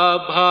का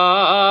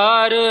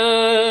भार,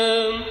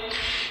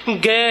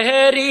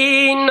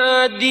 गहरी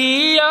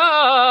नदिया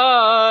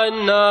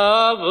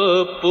नाव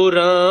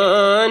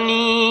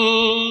पुरानी,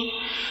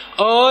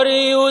 और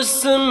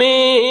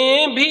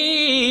उसमें भी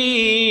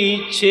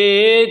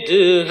छेद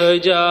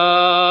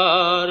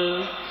हजार।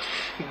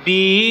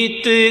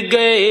 बीत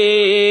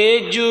गए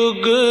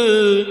जुग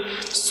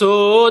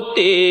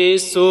सोते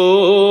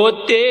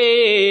सोते,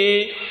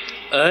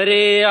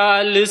 अरे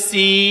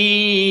आलसी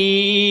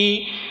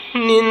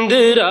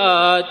निंद्रा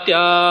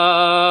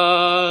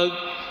त्याग।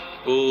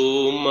 ओ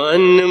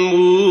मन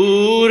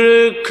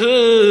मूर्ख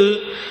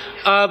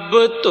अब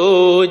तो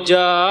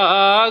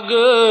जाग,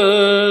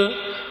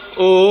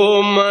 ओ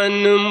मन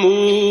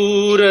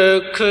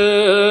मूर्ख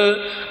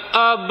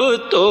अब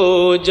तो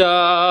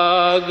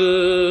जाग।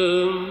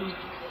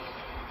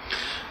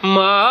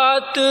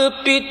 मात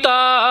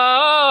पिता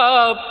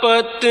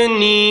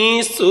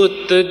पत्नी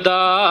सुत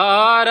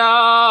दारा,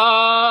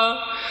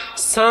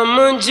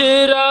 समझ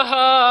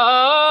रहा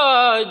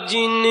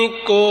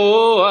जिनको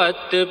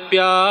अत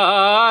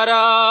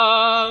प्यारा।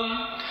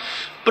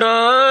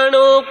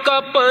 प्राणों का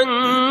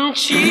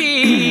पंछी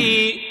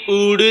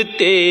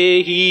उड़ते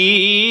ही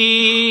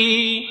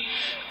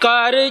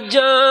कर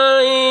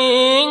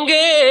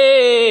जाएंगे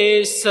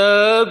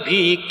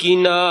सभी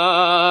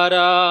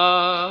किनारा।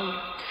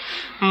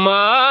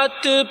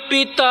 मात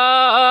पिता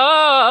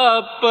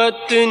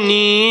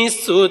पत्नी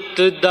सुत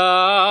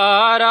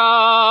दारा,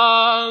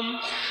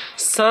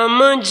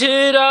 समझ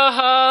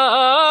रहा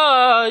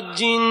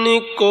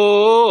जिनको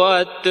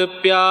अत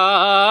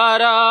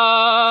प्यारा।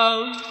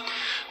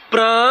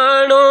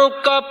 प्राणों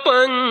का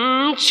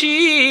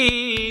पंछी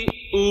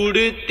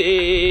उड़ते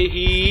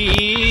ही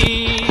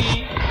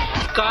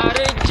कर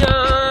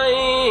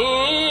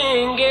जाएंगे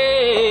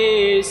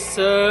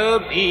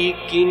सभी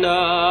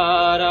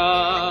किनारा।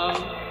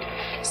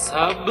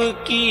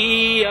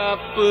 सबकी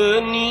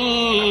अपनी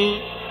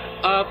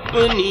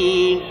अपनी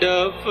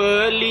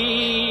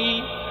डफली,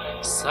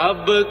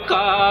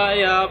 सबका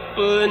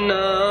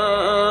अपना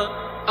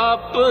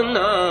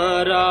अपना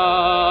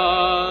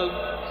राग।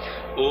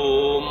 ओ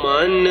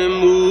मन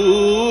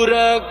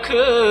मूर्ख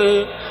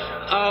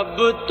अब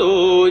तो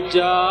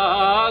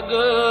जाग,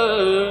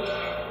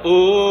 ओ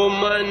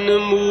मन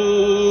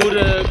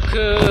मूर्ख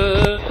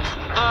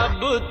अब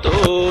तो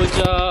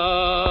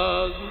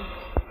जाग।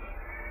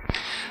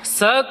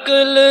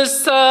 सकल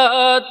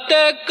सत्य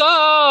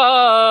का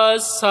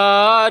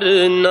सार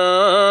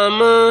नाम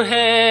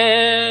है,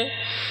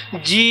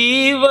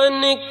 जीवन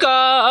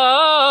का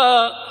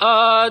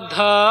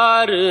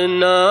आधार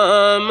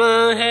नाम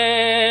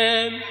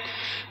है।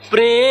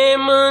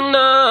 प्रेम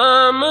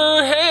नाम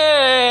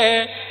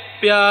है,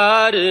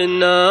 प्यार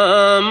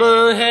नाम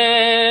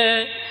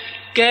है,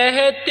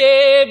 कहते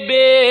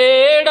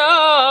बेड़ा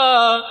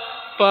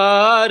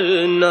पार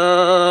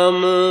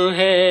नाम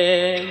है।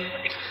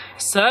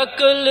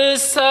 सकल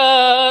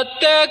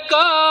सत्य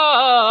का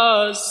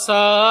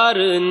सार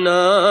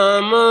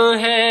नाम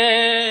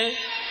है,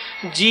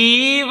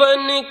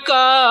 जीवन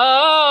का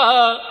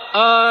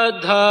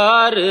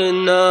आधार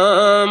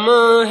नाम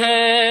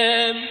है।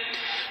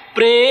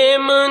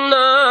 प्रेम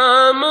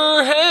नाम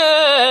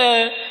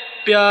है,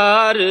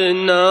 प्यार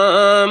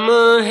नाम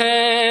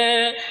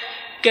है,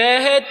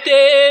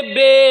 कहते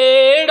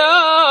बेड़ा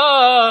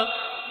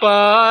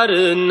पार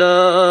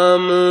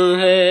नाम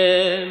है।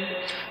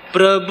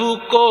 प्रभु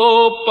को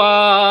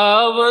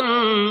पावन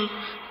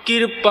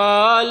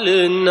कृपाल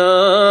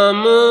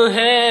नाम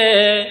है,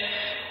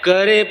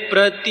 करे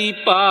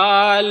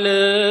प्रतिपाल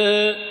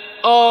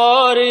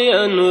और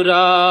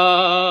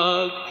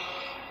अनुराग।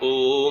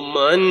 ओ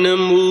मन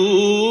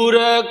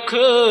मूर्ख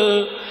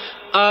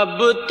अब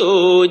तो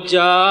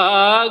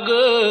जाग,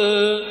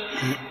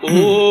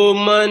 ओ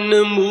मन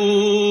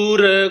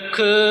मूर्ख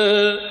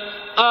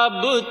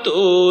अब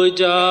तो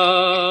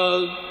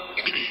जाग।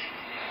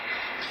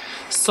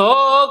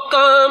 100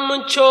 काम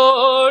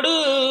छोड़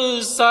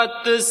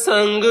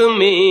सत्संग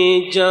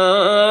में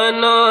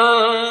जाना,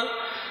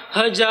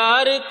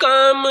 1000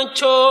 काम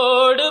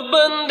छोड़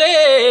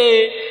बंदे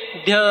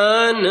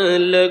ध्यान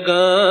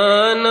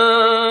लगाना।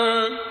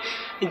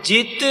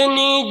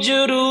 जितनी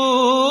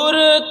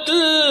जरूरत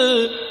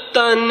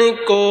तन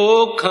को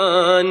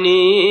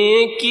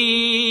खाने की,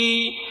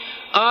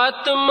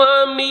 आत्मा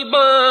भी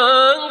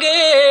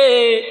मांगे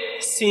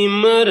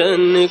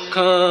सिमरन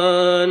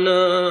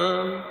खाना।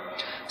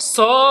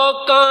 100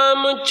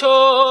 काम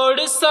छोड़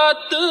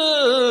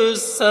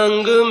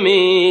सत्संग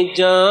में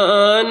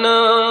जाना,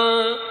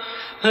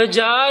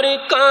 1000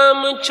 काम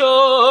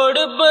छोड़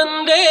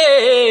बंदे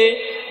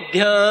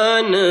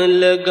ध्यान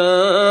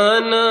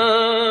लगाना।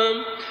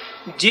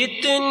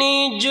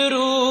 जितनी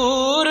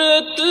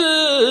जरूरत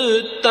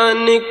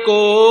तन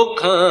को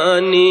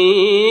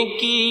खाने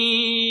की,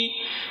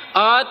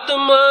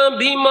 आत्मा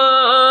भी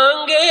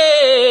मांगे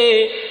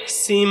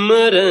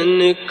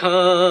सिमरन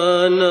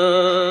खाना।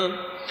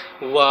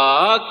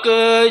 वाक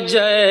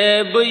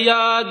जैब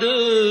याद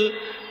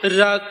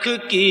रख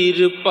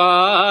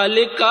किरपाल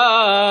का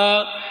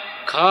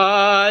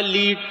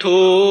खाली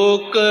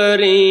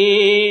ठोकरें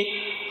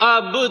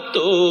अब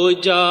तो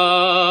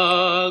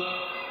जाग।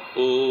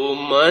 ओ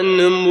मन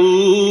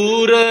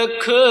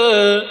मूर्ख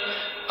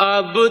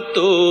अब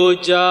तो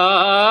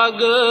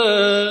जाग,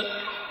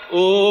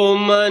 ओ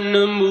मन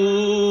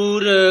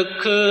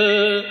मूर्ख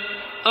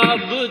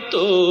अब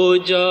तो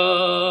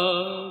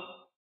जाग।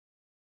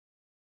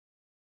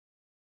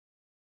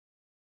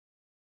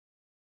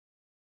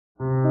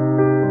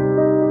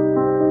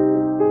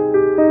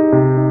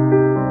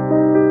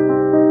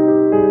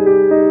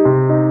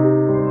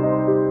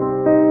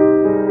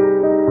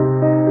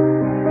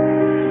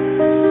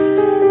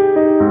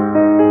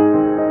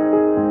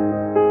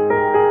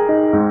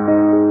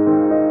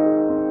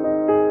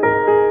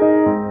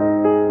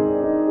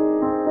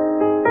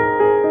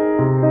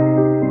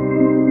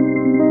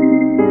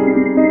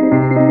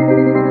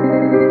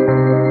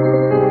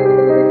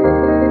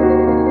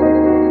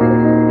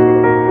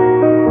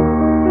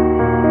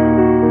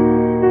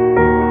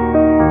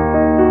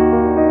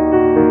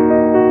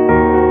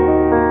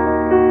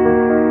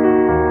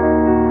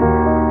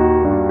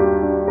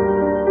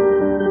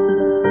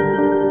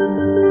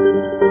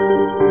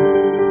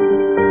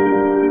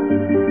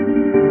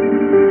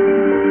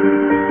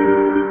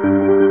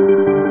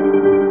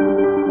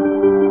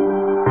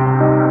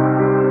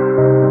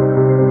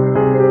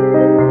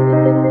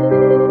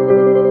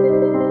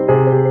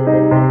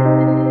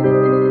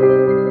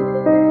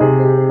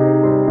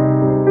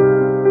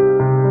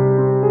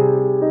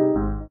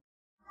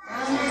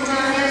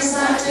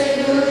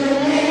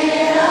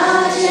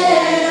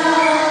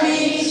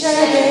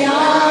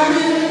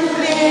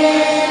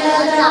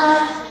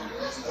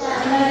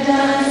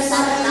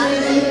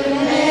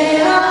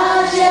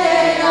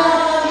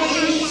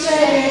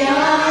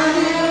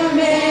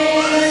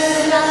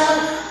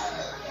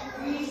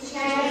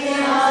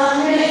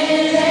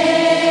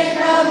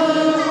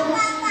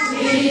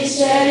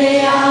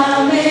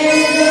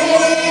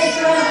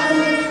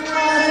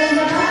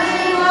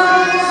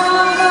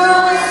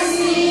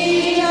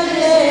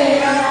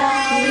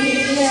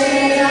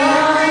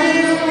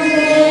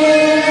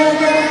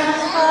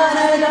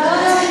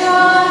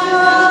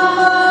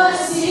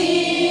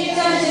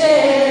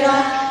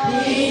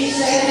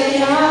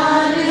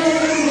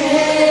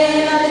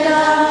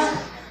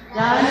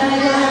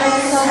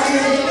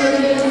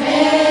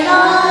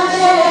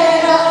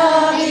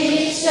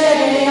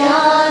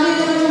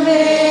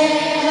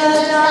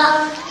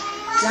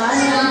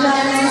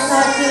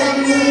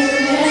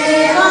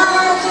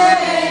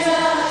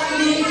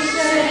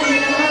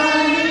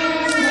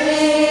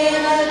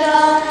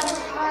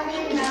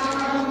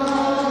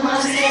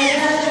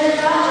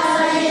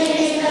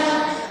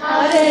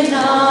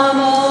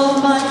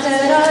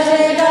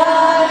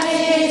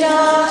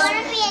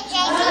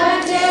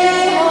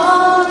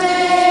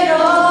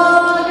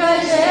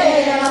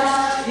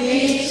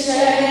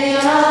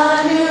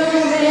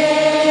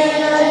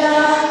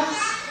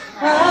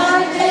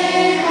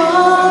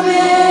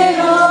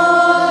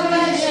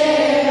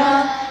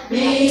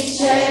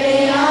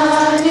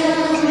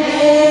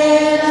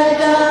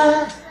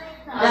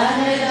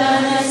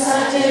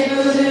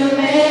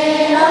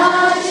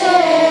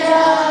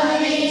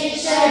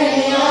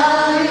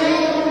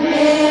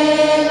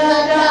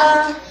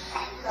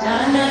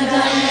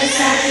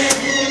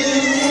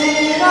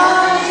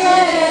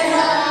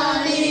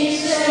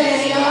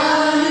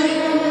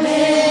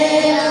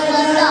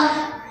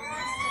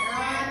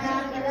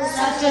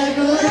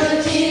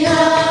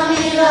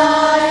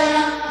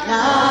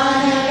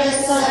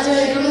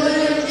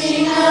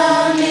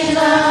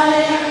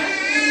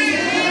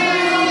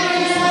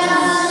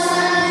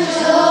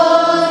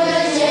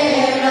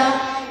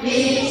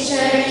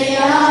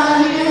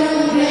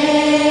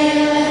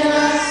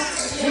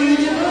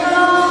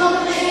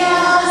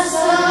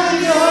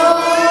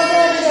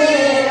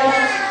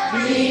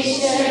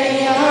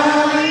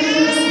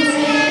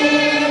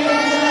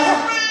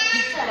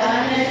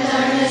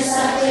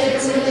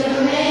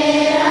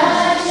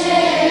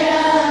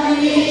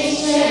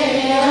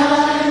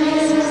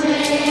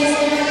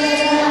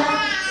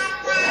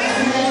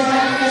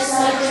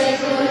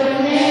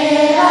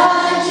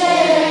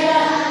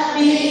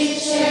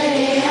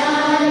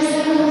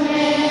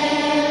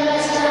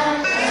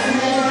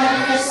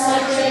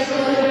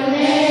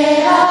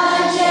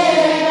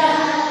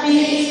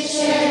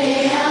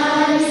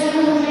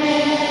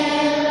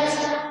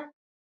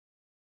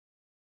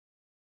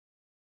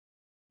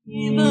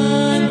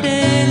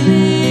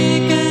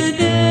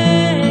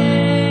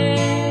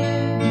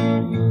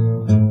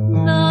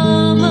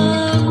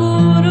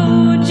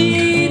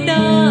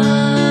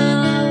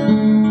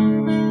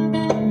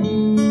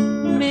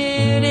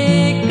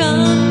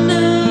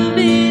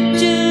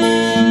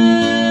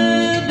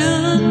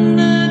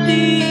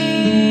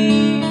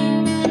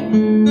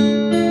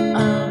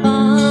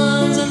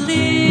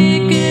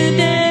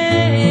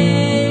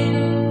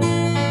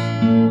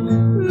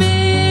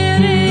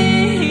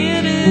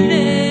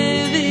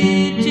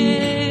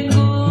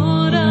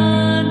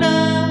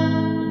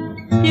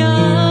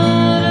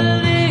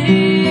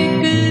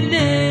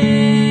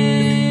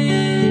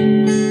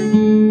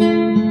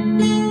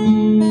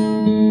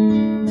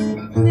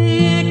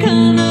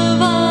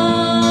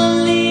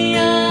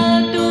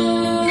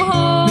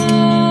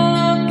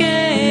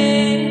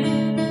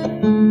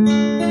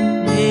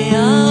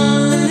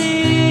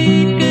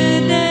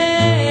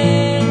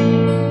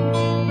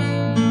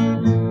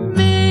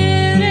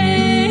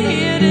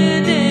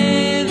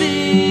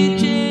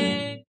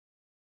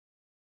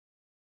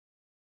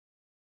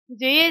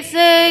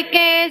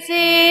 जिसके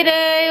सिर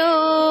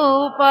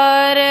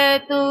ऊपर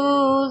तू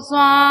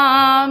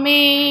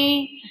स्वामी,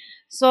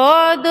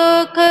 सो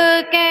दुख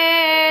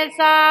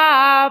कैसा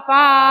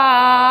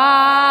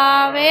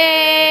पावे,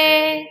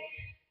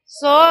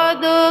 सो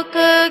दुख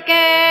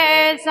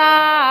कैसा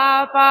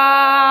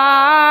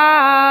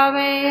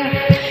पावे।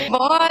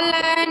 बोल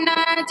न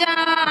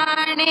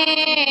जाने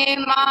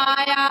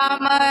माया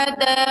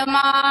मद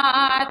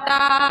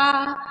माता,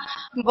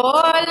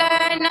 बोल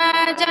न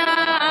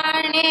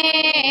जाने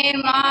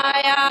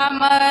माया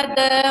मद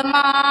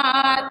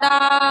माता,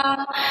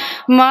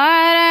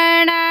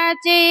 मरण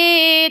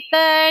चित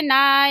न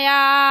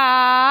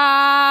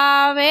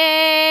आवे,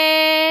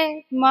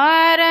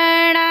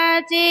 मरण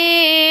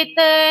चित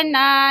न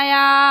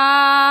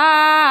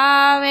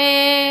आवे।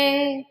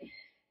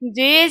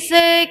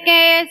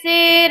 जिसके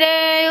सिर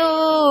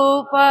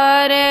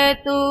ऊपर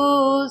तू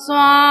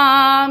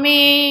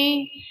स्वामी,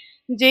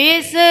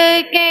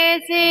 जिसके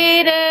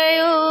सिर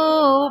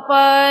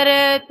ऊपर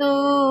तू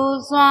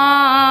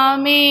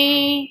स्वामी,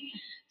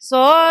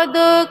 सो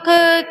दुख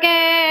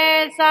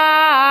कैसा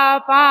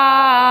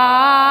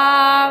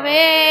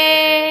पावे,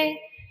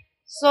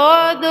 सो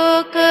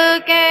दुख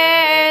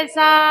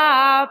कैसा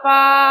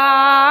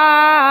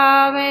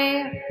पावे।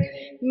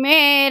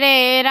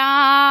 मेरे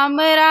राम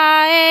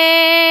राय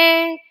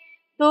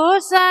तू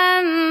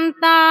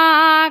संता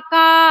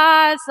का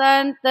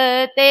संत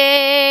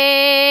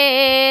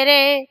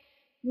तेरे,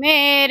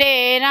 मेरे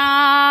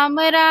राम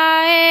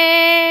राय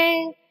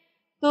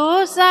तू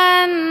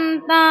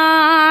संता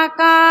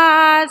का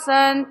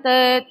संत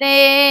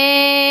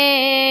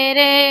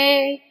तेरे।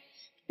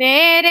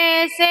 तेरे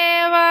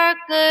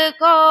सेवक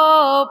को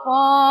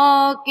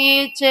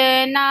पोकिच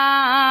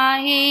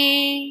नाही,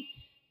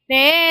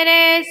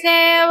 तेरे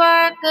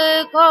सेवक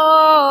को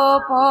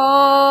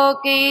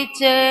पोकिच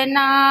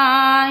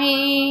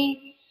नाही।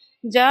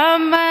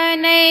 जम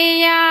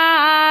नहीं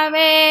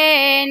आवे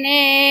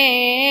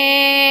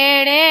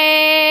नेड़े,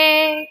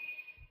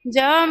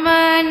 जम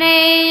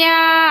नहीं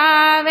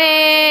आवे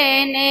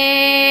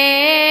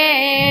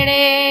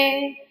नेड़े।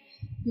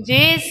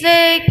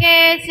 जिसके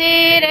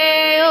सिर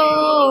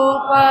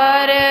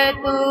ऊपर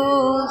तू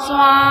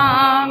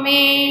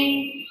स्वामी,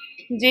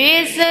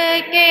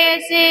 जिसके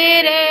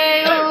सिर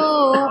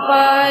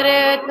ऊपर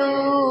तू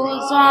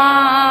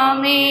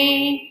स्वामी,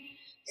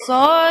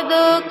 सो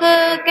दुख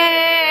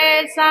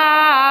कैसा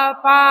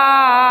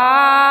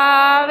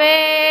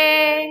पावे,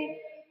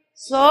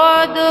 सो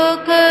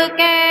दुख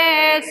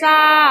कैसा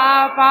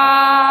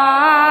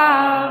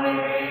पावे।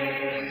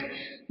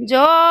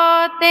 जो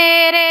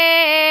तेरे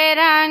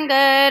रंग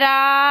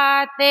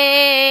राते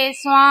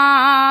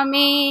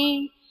स्वामी,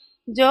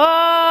 जो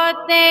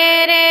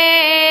तेरे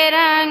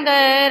रंग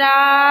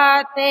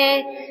राते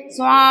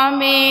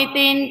स्वामी,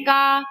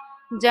 तिनका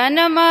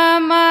जन्म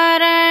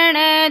मरण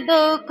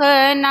दुख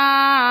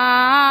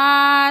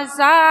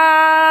नासा,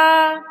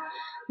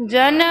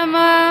 जन्म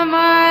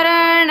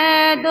मरण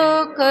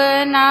दुख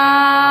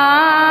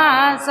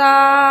नासा।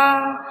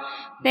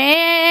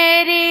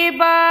 तेरी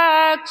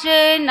बख्श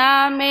न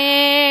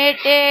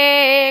मेटे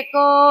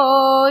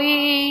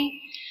कोई,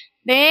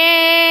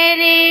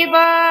 तेरी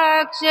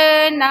बख्श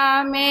न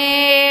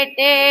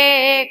मेटे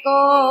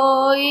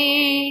कोई।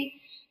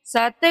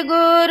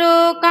 सतगुरु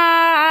का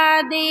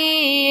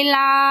दिलासा,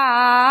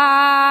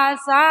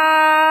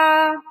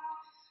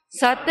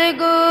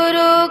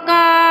 सतगुरु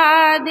का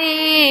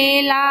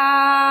दिलासा।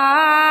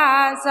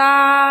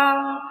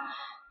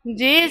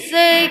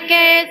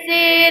 जिसके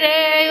सिर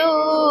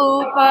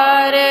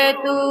ऊपर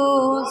तू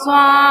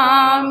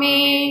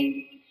स्वामी,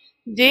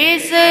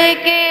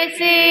 जिसके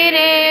सिर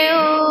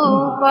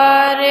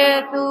ऊपर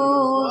तू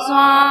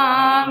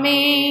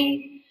स्वामी,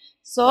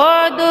 सो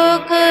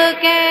दुख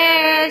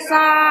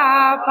कैसा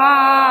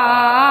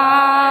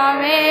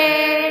पावे,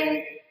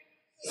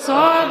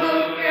 सो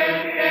दुख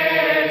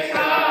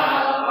कैसा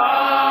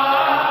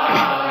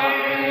पावे।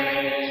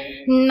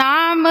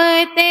 नाम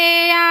ते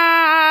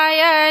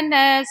आयन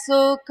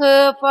सुख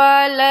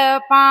फल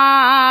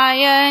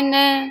पायन,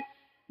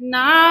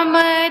 नाम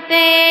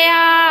ते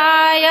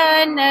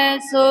आयन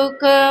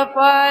सुख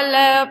फल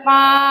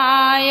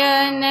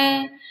पायन।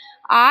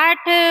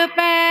 8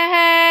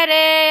 पहर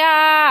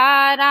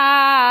आराधे,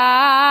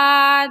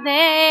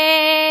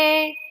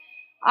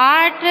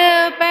 8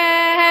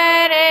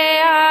 पहर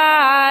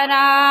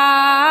आराधे।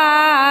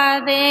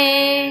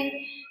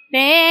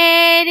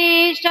 तेरी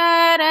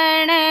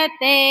शरण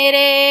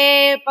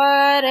तेरे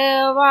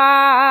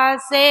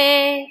परवासे,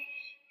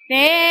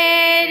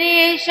 तेरी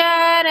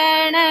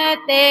शरण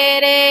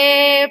तेरे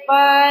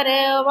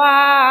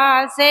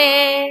परवासे।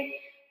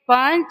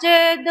 पंच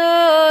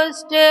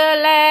दुष्ट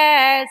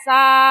ले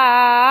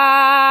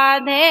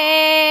साधे,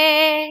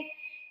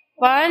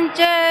 पंच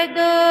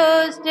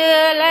दुष्ट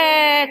ले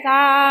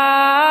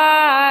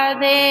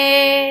साधे।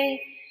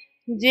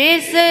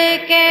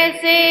 जिसके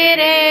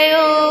सिर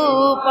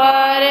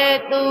ऊपर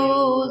तू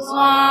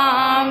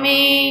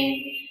स्वामी,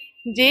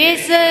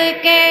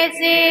 जिसके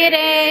सिर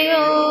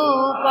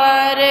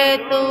ऊपर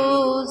तू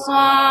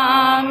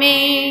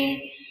स्वामी,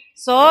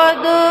 सो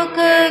दुख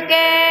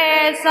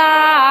कैसा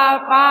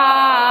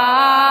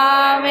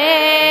पावे,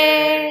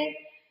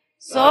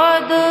 सो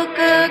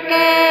दुख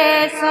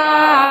कैसा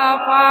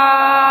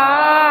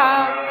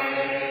पावे।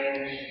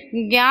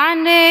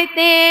 ज्ञान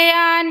ते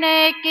अन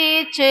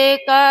किछ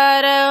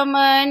कर्म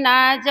न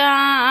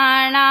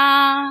जाना,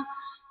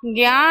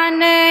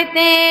 ज्ञान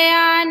ते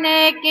अन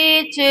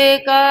किछ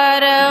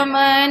कर्म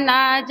न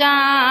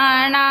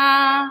जाना,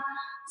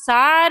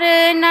 सार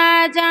न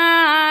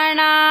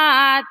जाना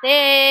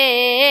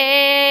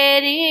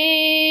तेरी,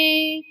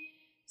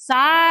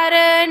 सार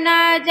न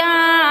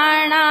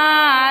जाना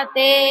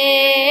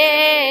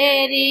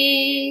तेरी।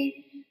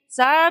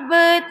 सब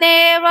ते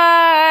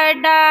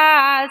वड्डा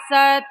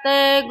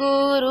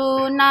सतगुरु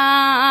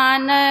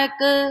नानक,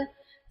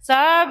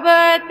 सब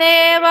ते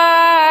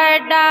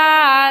वड्डा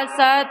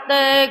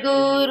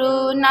सतगुरु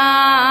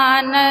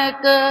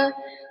नानक,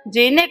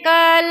 जिन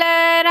कल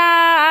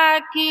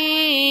राखी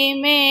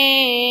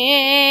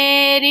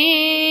मेरी,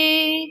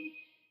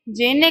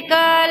 जिन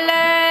कल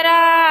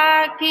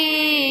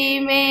राखी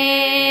मेरी।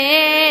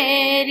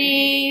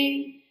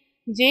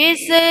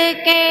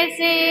 जिसके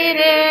सिर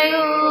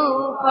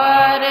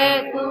ऊपर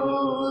तू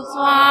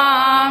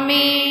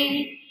स्वामी,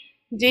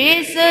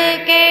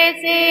 जिसके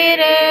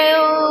सिर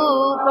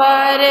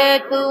ऊपर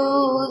तू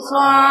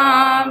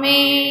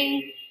स्वामी,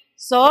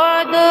 सो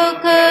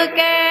दुख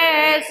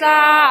कैसा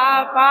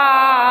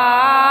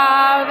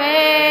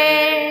पावे,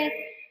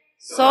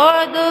 सो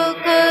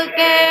दुख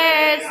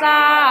कैसा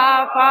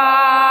पावे।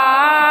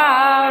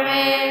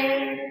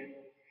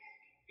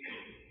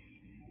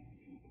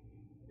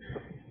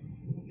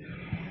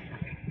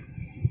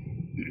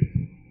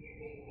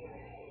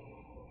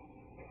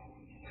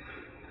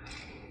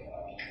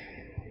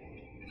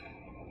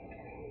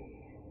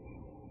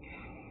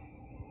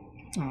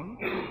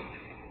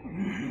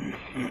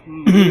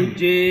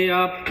 मुझे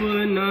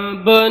अपना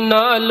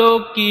बना लो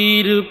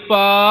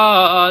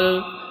कृपाल,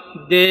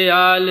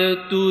 दयाल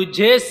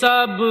तुझे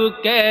सब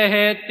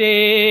कहते,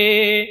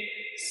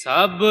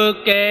 सब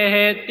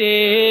कहते,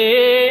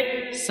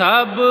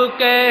 सब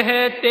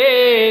कहते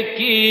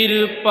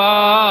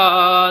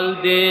कृपाल,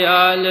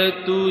 दयाल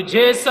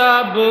तुझे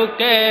सब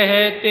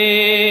कहते।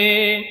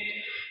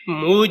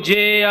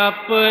 मुझे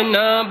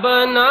अपना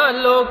बना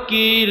लो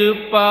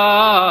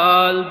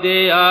कृपाल,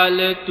 दयाल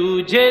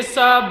तुझे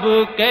सब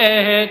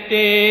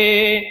कहते,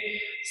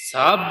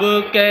 सब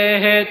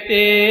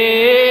कहते,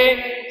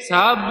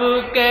 सब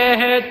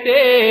कहते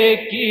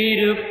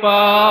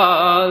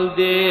कृपाल,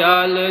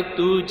 दयाल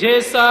तुझे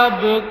सब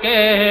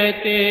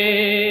कहते।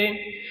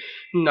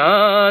 ना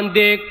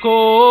देखो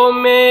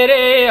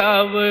मेरे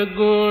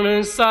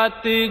अवगुण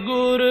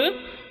सतगुर,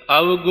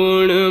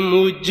 अवगुण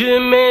मुझ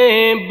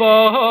में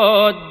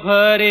बहुत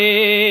भरे,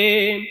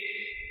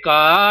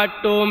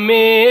 काटो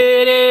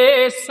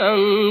मेरे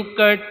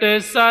संकट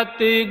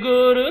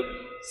सतगुर,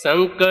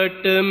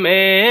 संकट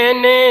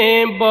मैंने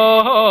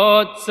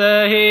बहुत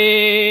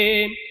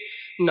सहे।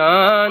 ना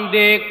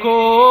देखो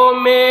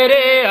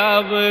मेरे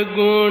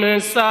अवगुण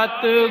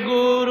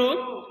सतगुरु,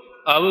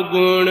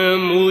 अवगुण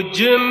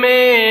मुझ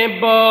में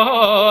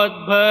बहुत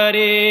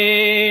भरे,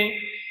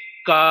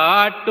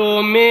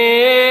 काटो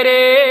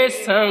मेरे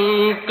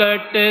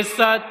संकट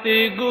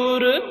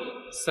सतगुर,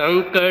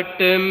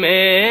 संकट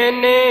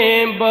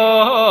मैंने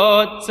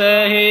बहुत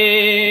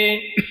सहे।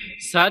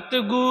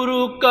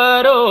 सतगुरु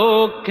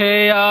करो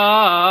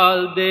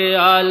ख्याल,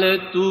 दयाल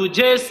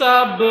तुझे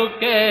सब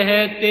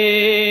कहते,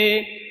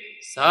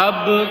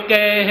 सब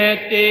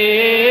कहते,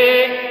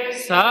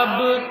 सब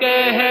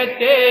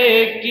कहते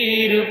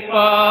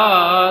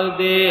कृपाल,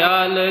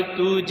 दयाल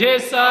तुझे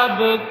सब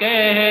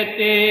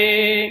कहते।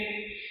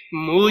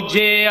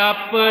 मुझे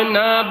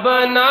अपना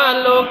बना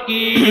लो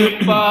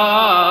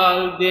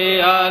कृपाल,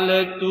 दयाल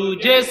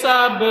तुझे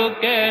सब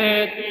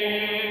कहते,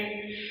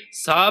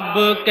 सब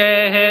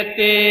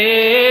कहते,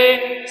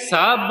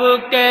 सब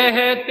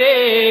कहते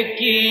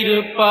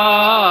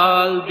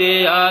कृपाल,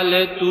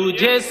 दयाल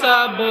तुझे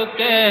सब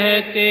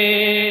कहते।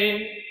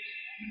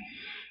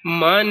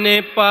 मन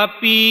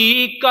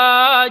पापी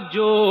का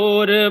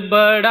जोर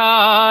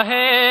बड़ा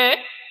है,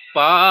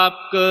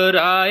 पाप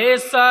कराए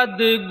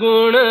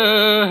सद्गुण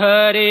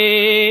हरे।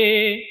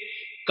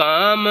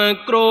 काम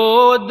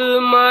क्रोध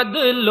मद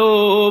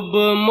लोभ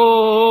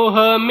मोह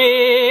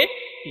में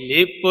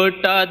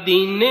लिपटा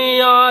दिन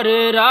और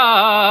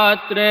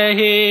रात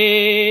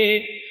रहे।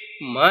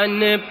 मन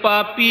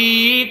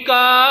पापी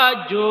का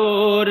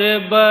जोर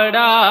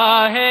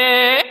बड़ा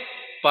है,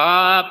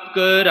 पाप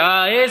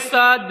कराए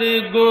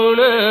सद्गुण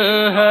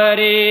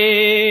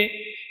हरे।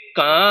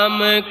 काम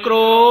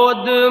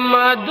क्रोध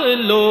मद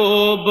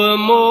लोभ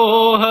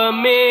मोह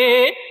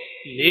में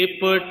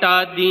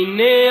लिपटा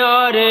दिन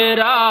और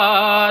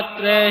रात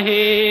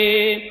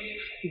रहे।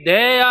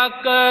 दया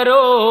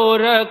करो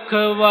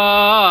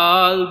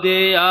रखवाल,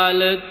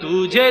 दयाल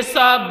तुझे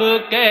सब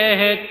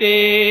कहते,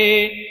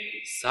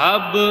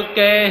 सब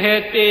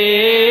कहते,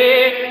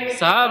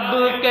 सब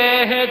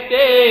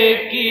कहते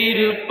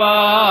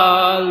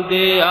कृपाल,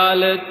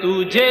 दयाल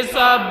तुझे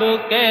सब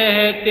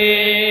कहते।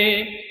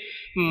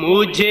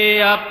 मुझे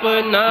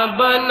अपना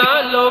बना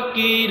लो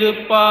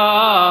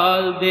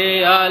कृपाल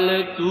दयाल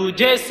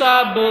तुझे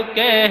सब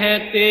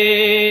कहते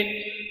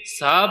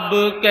सब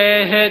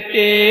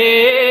कहते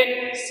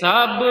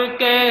सब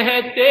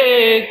कहते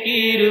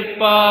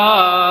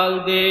कृपाल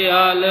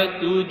दयाल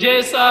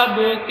तुझे सब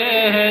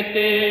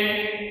कहते।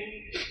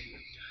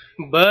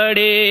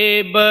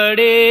 बड़े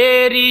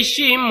बड़े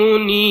ऋषि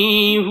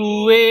मुनि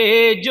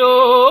हुए जो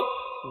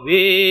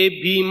वे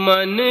भी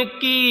मन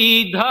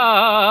की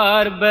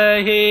धार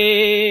बहे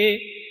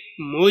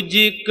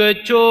मुझको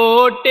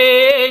छोटे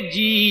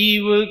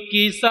जीव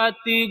की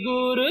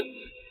सतगुरु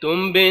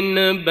तुम बिन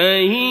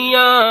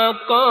बहिया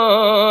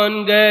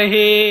कौन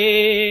गहे।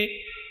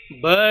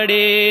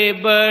 बड़े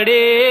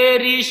बड़े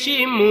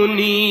ऋषि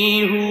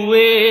मुनि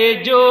हुए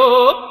जो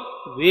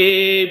वे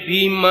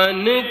भी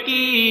मन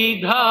की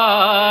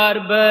धार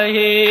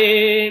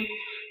बहे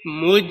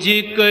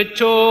मुझको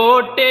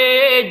छोटे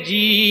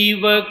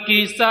जीव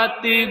की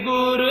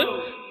सतगुरु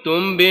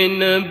तुम बिन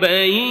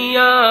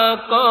बहिया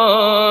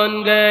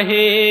कौन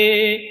गहे।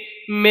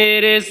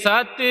 मेरे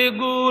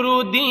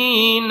सतगुरु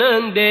दीन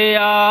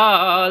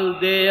दयाल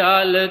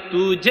दयाल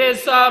तुझे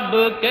सब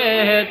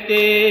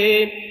कहते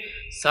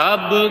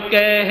सब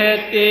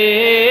कहते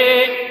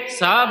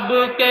सब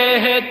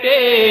कहते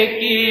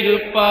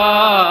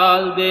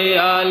कृपाल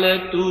दयाल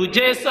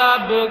तुझे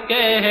सब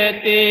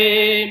कहते।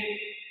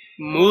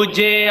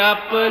 मुझे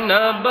अपना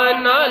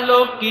बना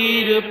लो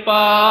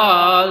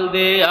कृपाल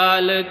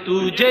दयाल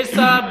तुझे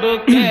सब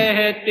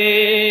कहते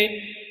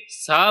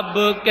सब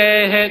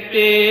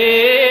कहते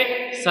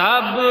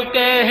सब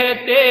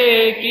कहते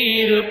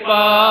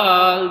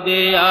कृपाल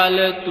दयाल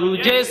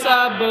तुझे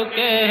सब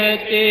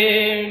कहते।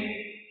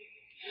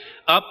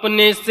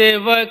 अपने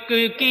सेवक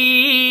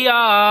की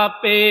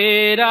आपे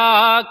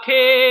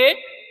राखे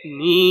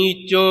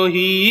नीचों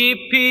ही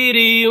फिर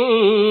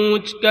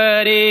ऊंच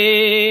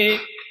करे।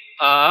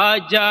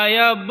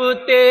 आजायब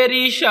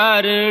तेरी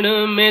शरण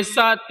में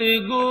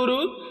सतगुरु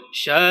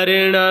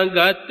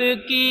शरणागत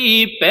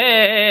की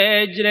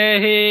पैज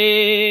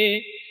रहे।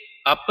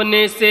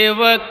 अपने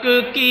सेवक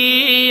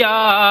की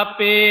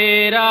आपे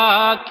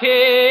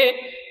राखे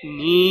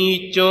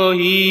नीचों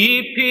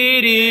ही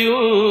फिर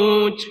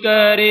ऊंच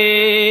करे।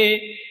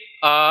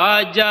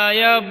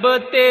 आजायब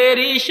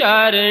तेरी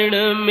शरण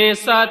में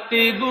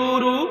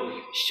सतगुरु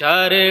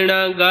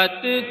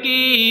शरणागत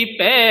की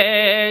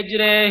पैज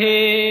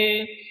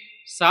रहे।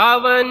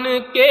 सावन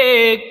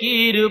के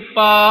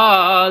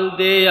कृपाल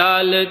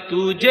दयाल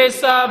तुझे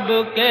सब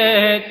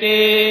कहते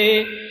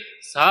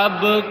सब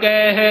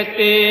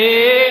कहते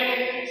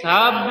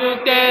सब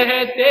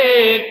कहते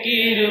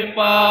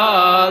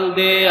कृपाल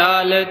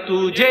दयाल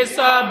तुझे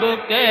सब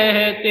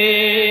कहते।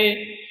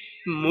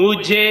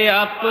 मुझे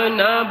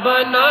अपना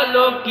बना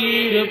लो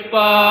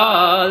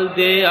कृपाल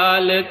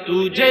दयाल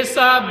तुझे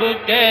सब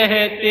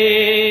कहते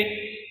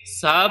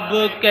सब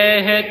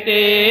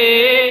कहते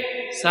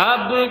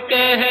सब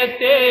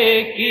कहते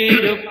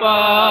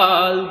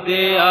कृपाल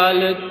दयाल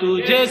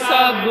तुझे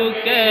सब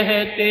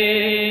कहते।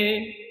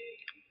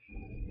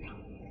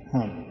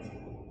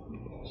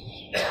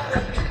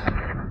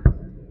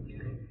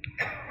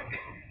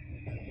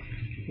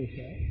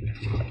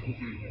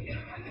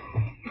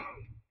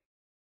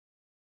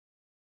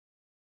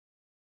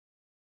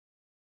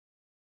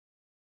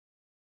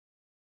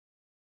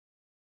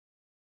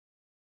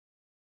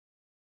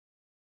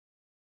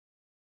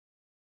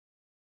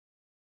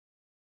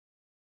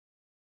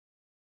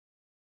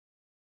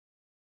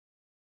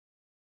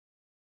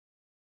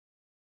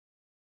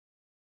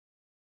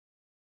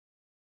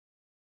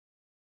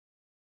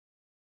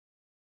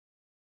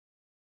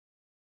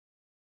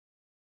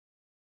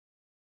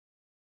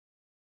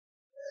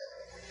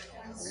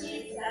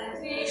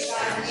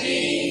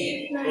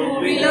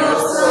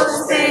 Jubilosos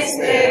te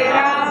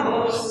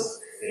esperamos,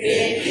 de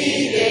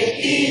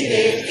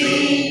ti,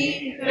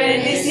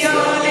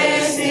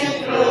 bendiciones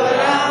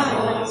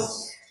imploramos.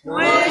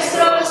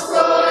 Nuestros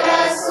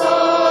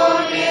corazones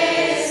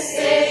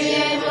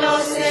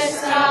sedientos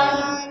están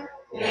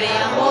de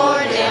amor,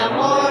 de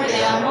amor,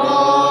 de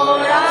amor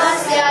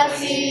hacia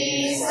ti,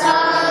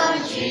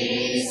 Sanji,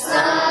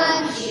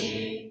 Sanji.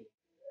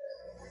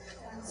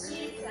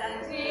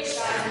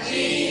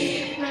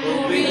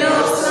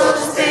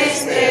 Jubilosos te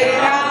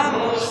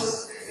esperamos,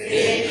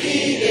 de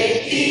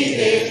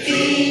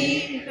ti,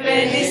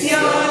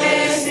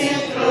 bendiciones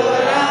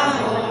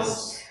imploramos.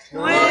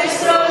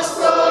 Nuestros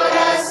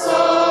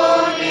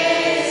corazones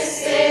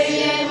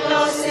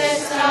sedientos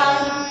están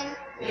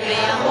de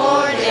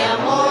amor, de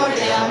amor,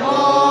 de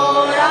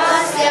amor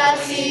hacia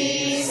ti,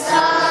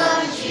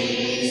 Sanji,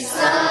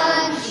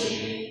 Sanji.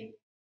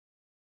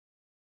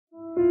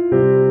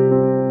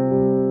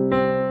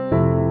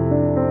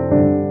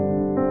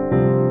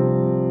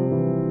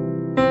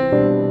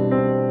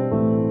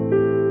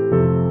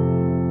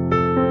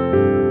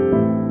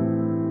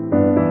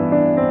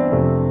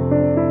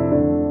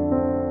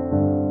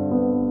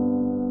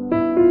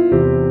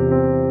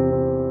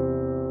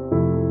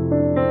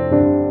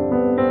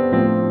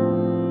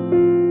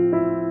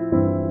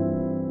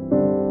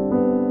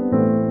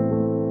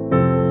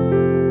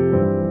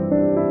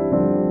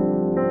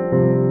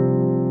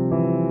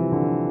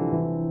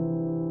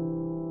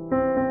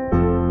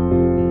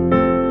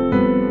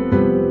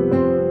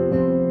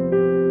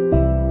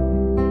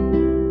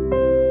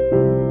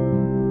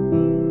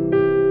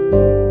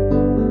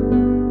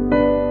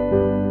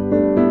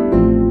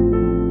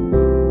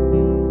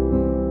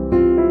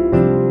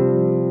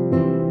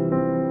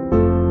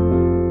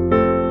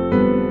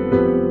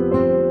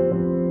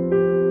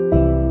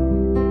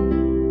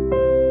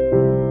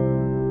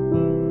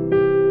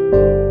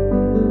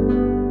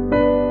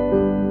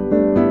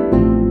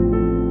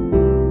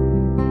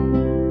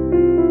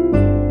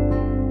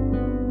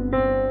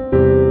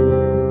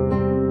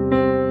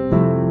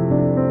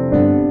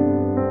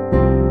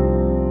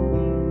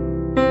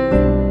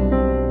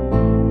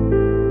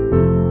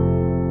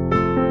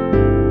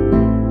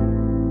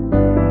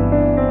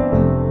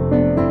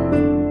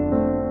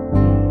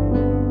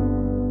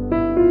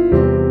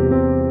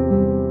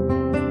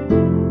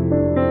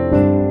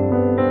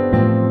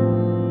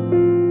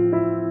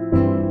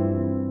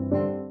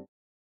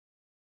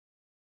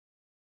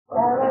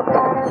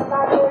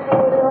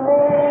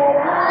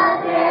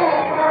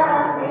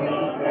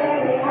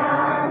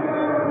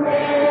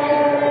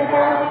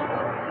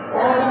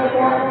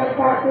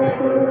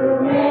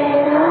 Satguru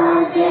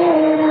Mera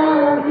Chera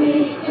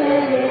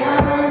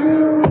Vichariyanu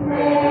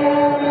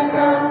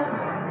Mera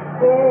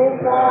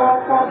Esa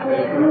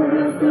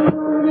Satguru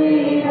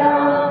Sumira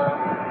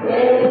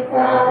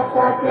Esa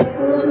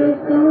Satguru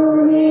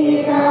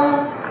Sumira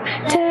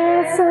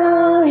Teso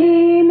hi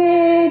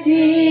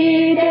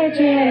medita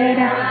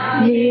Chera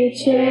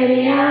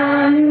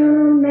Vichariyanu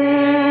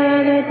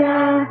Mera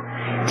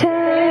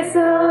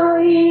Teso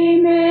hi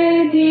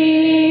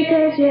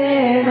medita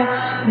Chera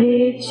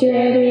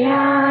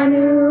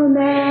Vichariyanu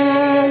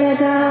Mera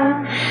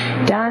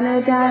Dana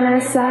Dana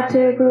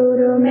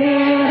Satguru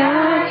Mera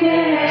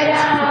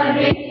Chera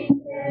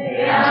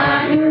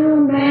Vichariyanu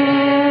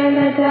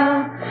Mera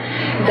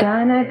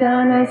Dana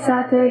Dana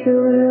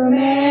Satguru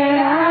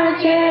Mera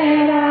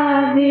Chera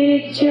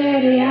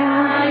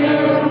Vichariyanu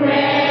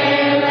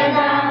Mera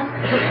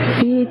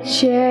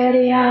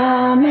Vicharya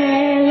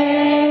Mele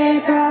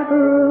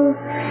Prabhu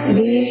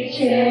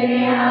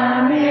Vicharya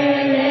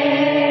Mele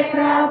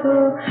Prabhu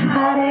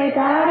Hare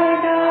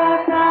Darga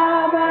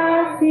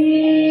Prabhasi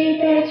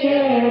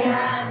Chera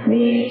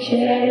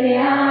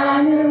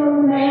Vicharyanu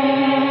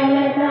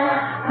Mela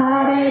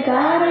Hare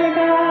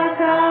Darga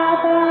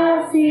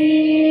Prabhasi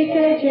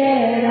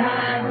Chera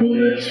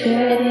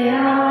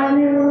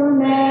Vicharyanu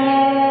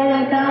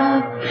Mela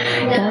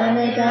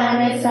Dana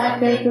Dana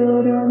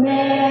Satguru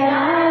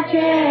Mera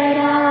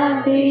Chera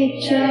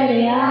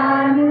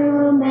Vicharyanu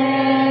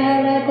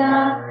Mela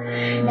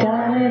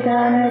Dana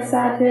Dana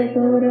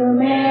Satguru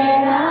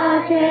Mera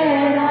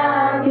Chera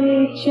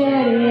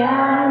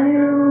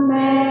Vicharyanu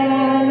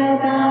Mela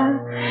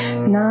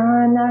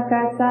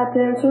Nanaka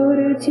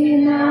Satguru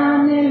Tina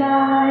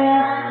Milaya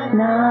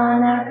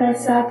Nanaka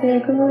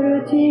Satguru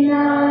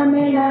Tina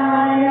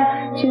Milaya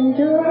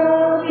Chinduro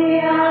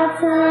Pya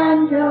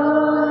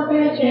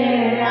Sanjoga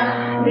Chera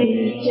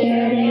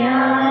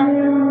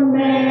Vicharyanu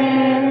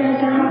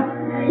Mela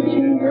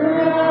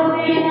Chinduro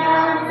Pya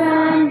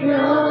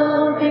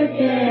Sanjoga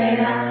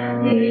Chera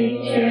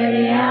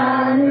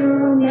Vicharyanu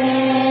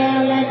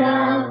Mela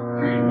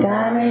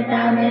Dame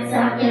Dame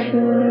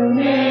Satguru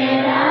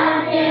Mera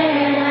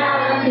Chera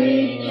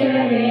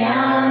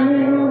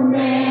Vicharyanu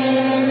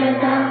Mela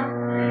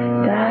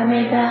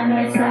Dame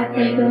Dame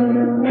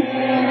Satguru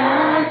Mera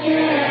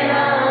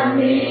Chera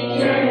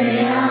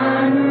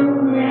Vicharyanu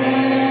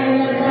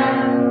Mela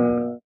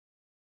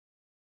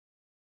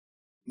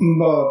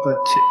बहुत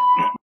अच्छे।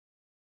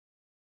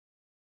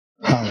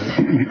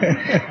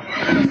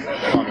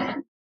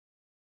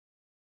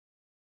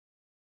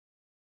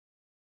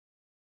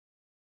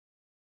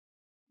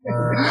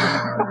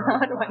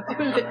 How do I do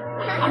this?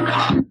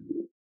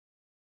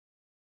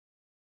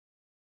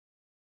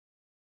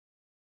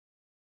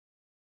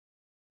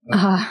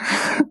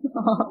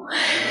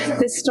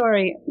 This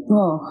story,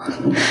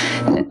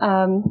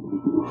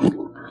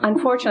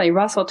 unfortunately,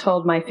 Russell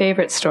told my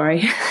favorite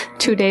story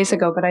 2 days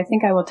ago, but I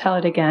think I will tell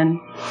it again,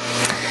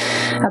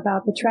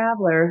 about the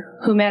traveler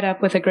who met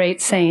up with a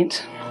great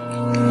saint.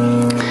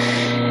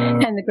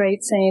 And the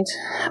great saint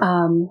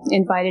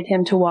invited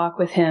him to walk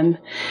with him.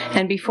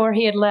 And before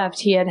he had left,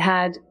 he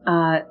had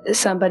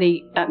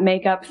somebody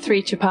make up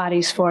 3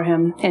 chapatis for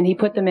him, and he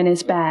put them in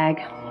his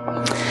bag.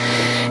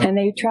 And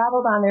they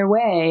traveled on their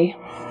way,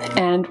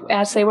 and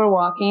as they were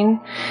walking,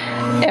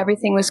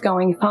 everything was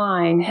going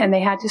fine, and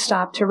they had to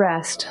stop to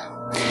rest.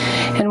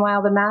 And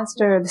while the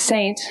master, the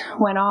saint,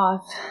 went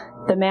off,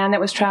 the man that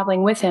was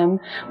traveling with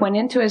him went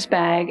into his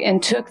bag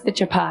and took the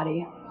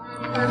chapati.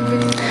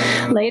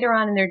 Later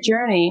on in their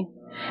journey,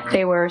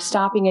 they were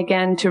stopping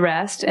again to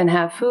rest and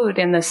have food,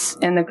 and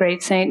the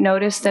great saint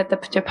noticed that the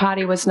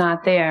chapati was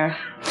not there.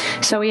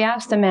 So he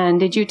asked the man,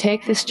 "Did you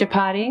take this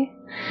chapati?"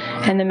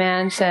 And the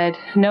man said,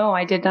 "No,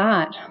 I did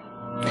not."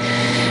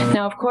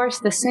 Now, of course,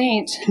 the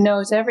saint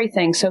knows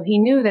everything, so he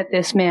knew that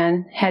this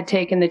man had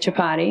taken the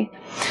chapati,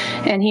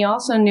 and he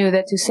also knew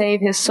that to save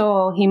his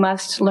soul, he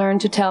must learn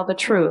to tell the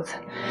truth.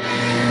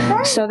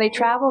 So they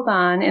traveled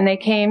on, and they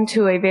came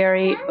to a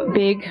very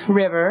big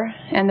river,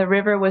 and the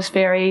river was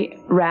very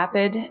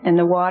rapid, and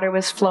the water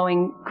was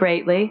flowing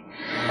greatly,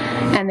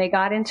 and they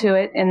got into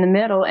it in the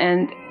middle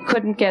and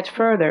couldn't get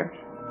further.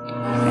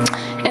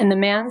 And the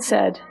man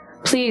said,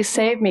 "Please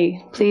save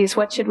me. Please,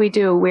 what should we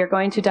do? We are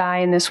going to die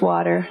in this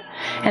water."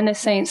 And the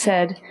saint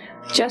said,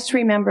 "Just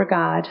remember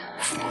God.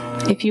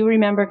 If you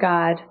remember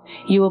God,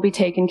 you will be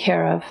taken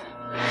care of."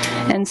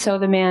 And so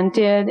the man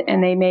did,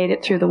 and they made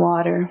it through the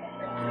water.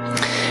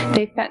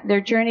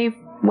 Their journey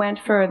went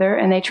further,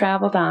 and they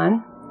traveled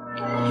on.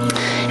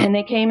 And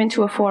they came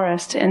into a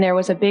forest, and there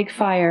was a big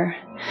fire.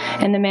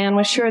 And the man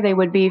was sure they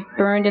would be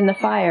burned in the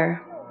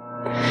fire.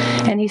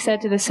 And he said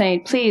to the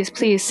saint, "Please,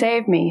 please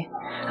save me.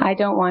 I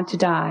don't want to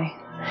die."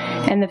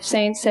 And the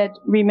saint said,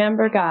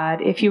 "Remember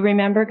God. If you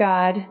remember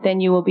God,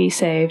 then you will be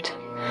saved."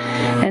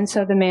 And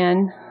so the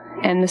man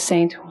and the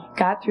saint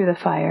got through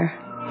the fire.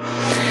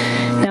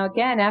 Now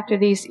again, after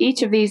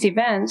each of these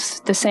events,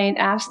 the saint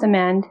asked the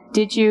man,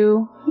 "Did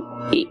you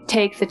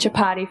take the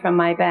chapati from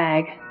my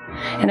bag?"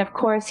 And of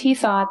course, he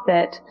thought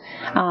that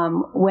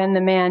when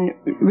the man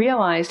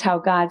realized how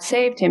God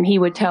saved him, he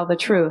would tell the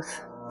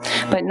truth.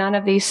 but none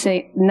of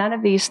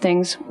these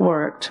things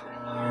worked.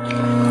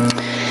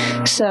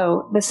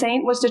 So the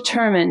saint was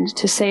determined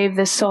to save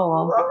this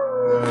soul.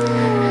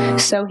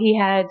 So he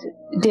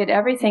did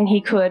everything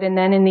he could, and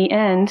then in the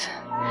end,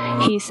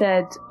 he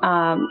said,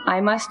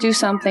 I must do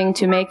something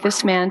to make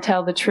this man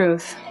tell the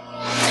truth.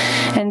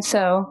 And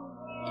so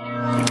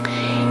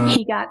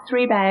he got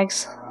 3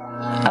 bags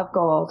of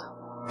gold.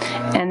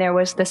 And there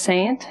was the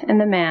saint and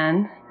the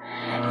man,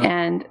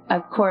 and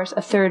of course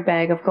a 3rd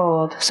bag of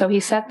gold. So he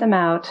set them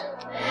out,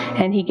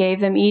 and he gave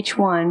them each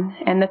one.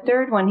 And the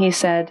 3rd one, he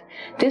said,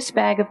 this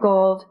bag of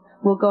gold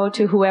will go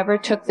to whoever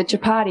took the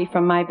chapati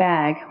from my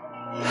bag.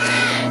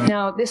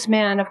 Now, this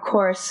man, of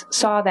course,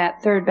 saw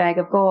that 3rd bag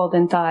of gold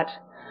and thought,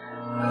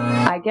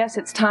 I guess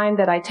it's time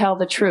that I tell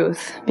the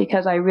truth,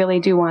 because I really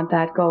do want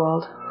that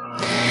gold.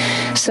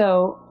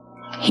 So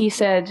he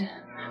said,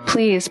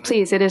 please,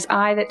 please, it is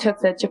I that took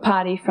the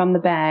chapati from the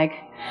bag.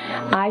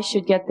 I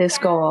should get this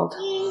gold.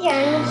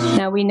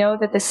 Now, we know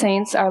that the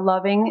saints are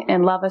loving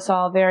and love us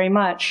all very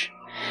much.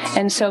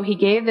 And so he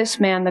gave this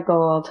man the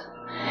gold.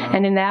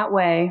 And in that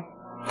way,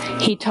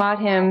 he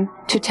taught him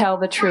to tell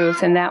the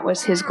truth, and that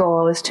was his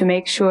goal, is to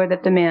make sure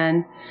that the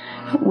man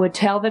would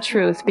tell the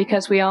truth,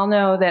 because we all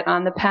know that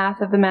on the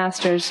path of the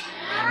masters,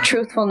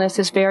 truthfulness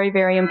is very,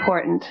 very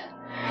important.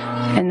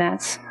 And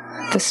that's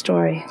the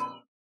story.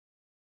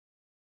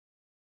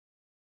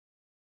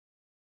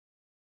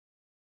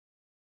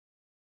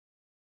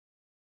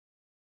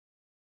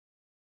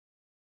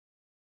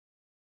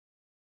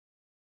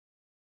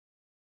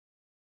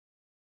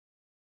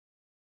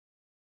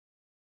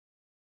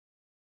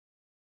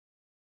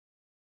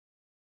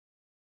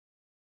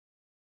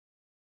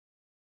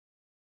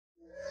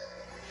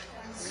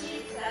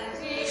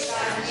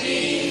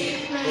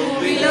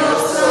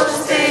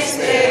 Jubilosos te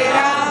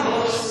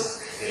esperamos,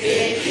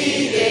 de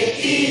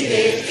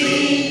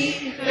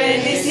ti,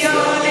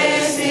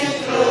 bendiciones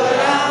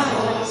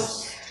imploramos.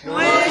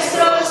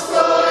 Nuestros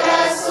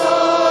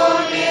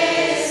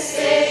corazones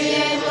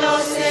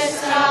sedientos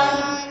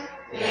están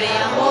de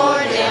amor,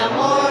 de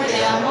amor,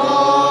 de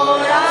amor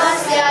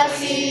hacia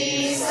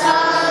ti,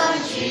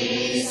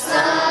 Sanji,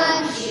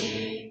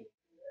 Sanji.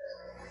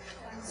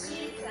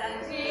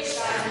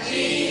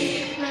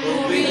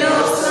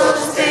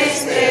 Jubilosos te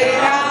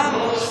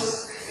esperamos,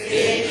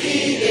 de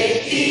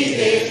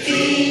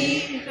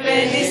ti,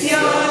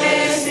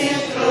 bendiciones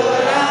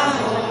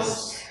imploramos.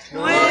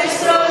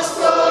 Nuestros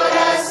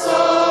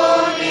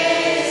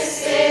corazones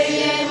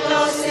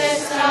sedientos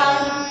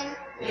están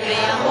de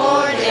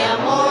amor, de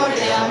amor,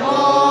 de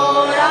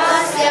amor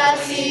hacia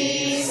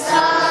ti,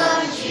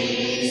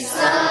 Sanji,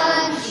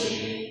 Sanji.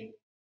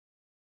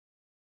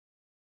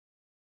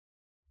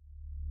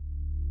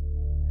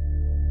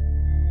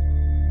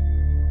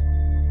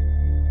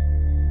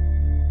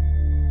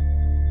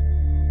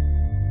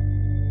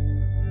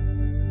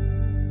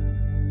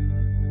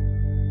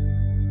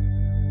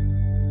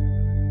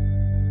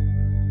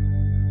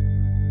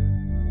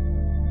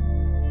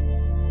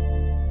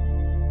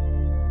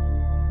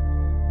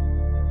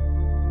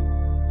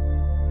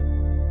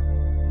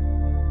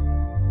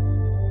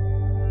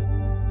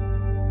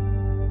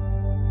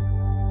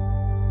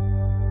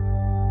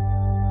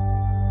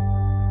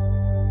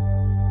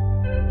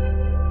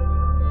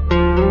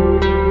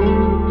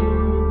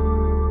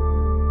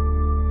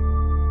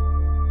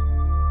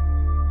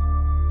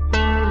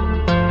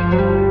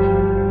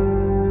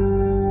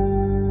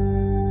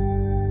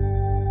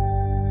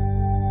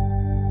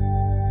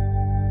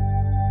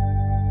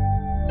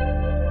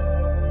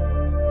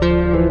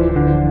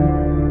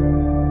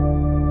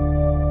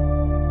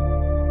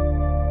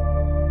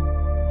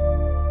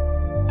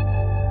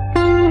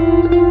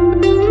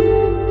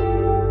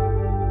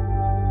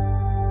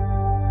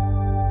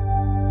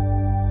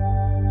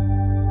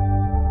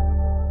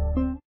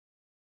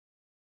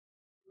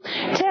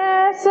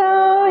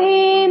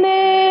 Sohi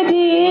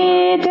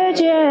medita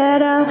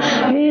jera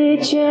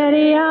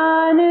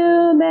vicharianu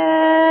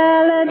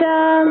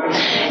meladam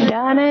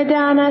dana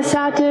dana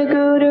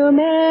sataguru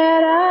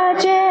mera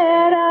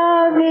jera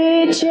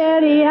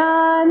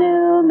vicharianu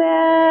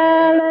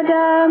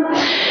meladam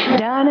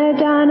dana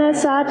dana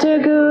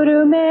sataguru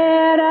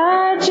mera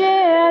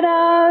jera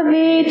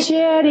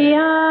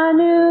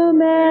vicharianu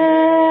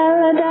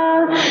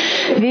meladam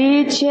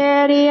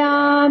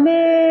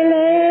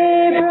vichariamele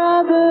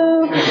Prabhu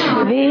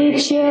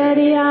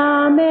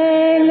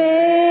Vicharyamele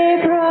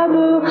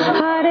Prabhu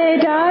Hare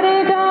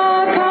Darga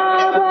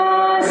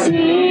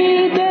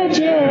Kabasita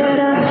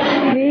Jera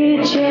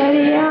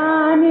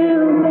Vicharyanu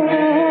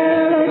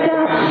Melada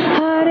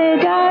Hare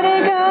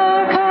Darga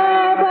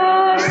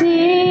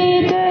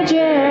Kabasita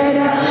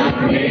Jera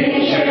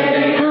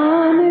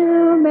Vicharyanu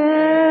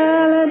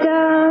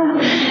Melada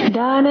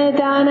Dana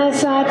Dana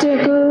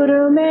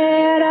Sataguru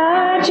Mera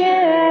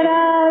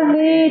Jera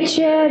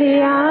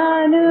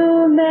Vicharyanu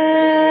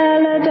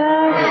Melada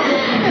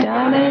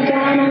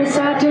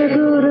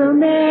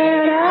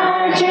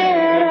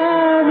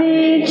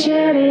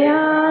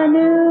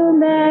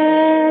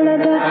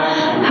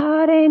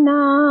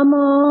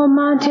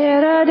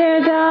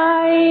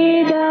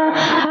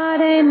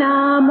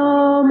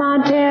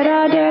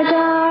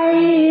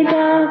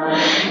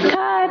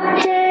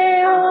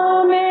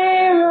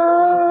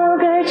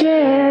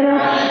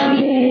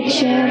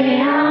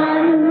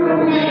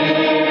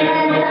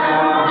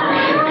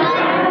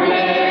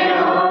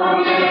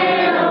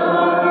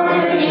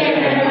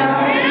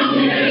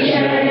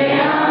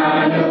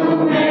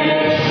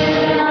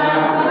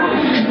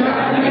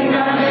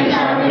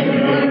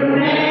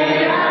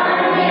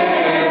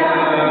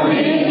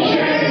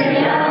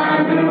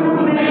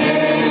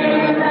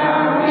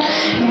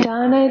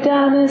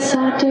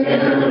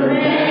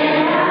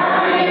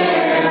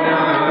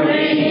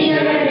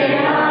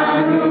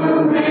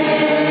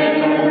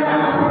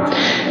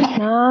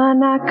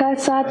Nanaka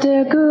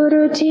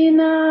Satguru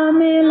Tina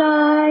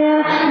Milaya,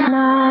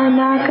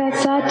 Nanaka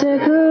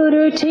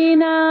Satguru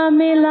Tina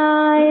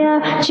Milaya,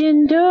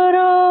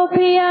 Chinduro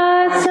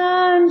Pia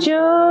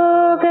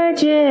Sanjoga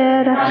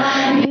Jera,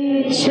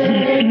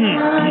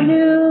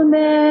 Vichanu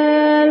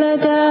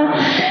Melada,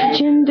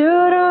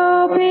 Chinduro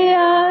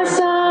Pia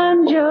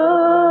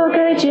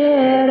Sanjoga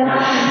Jera,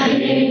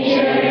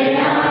 Vichanu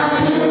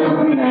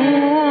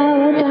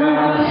Melada.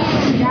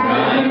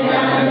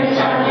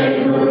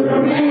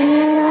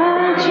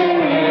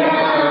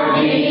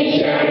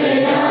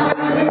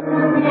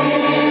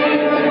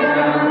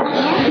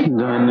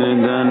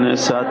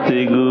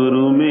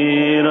 सतगुरु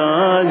मेरा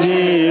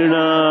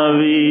जेड़ा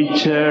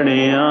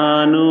विछड़िया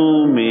नू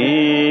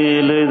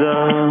मेलदा.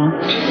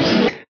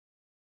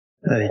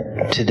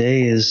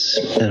 Today is,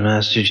 the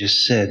Master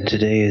just said,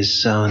 today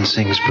is Sant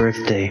Singh's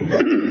birthday.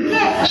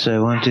 So I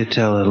want to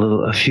tell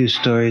a few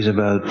stories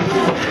about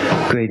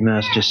Great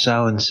Master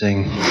Sant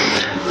Singh,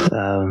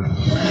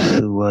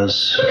 who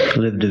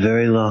lived a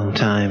very long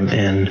time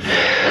and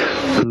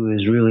who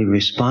is really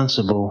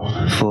responsible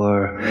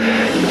for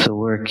the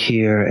work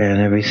here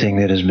and everything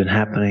that has been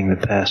happening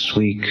the past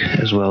week,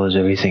 as well as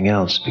everything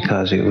else,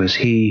 because it was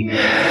he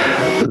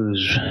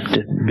whose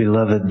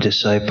beloved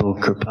disciple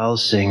Kripal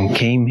Singh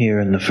came here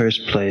in the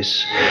first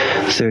place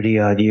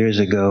 30-odd years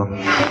ago,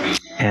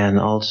 and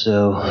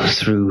also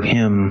through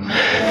him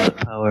the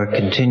power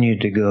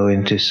continued to go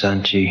into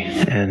Sanchi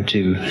and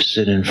to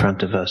sit in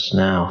front of us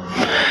now.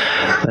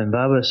 When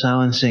Baba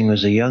Sant Singh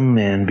was a young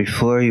man,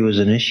 before he was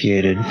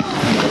initiated,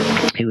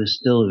 he was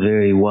still a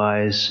very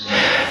wise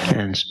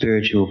and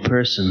spiritual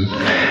person,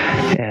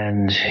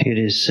 and it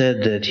is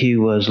said that he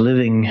was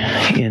living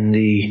in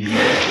the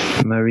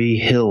Mari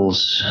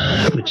Hills,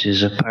 which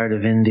is a part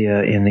of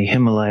India in the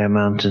Himalaya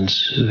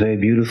Mountains, a very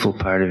beautiful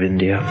part of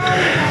India.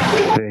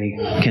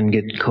 Can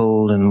get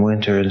cold in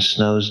winter and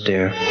snows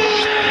there.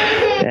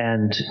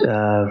 And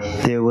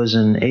there was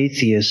an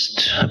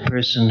atheist, a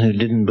person who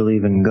didn't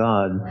believe in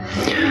God,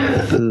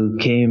 who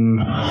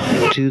came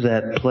to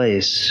that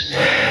place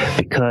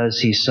because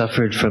he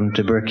suffered from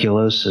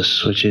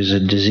tuberculosis, which is a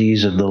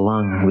disease of the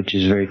lung, which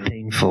is very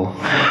painful,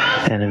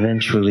 and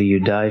eventually you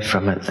die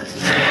from it.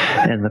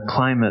 And the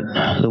climate,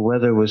 the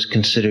weather was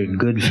considered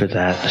good for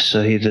that,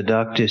 so the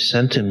doctor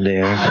sent him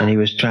there, and he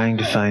was trying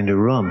to find a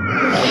room.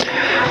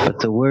 But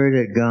the word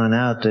had gone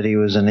out that he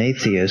was an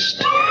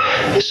atheist,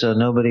 so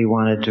nobody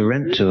wanted to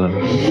rent to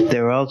him. They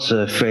were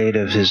also afraid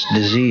of his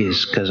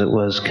disease because it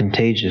was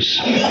contagious.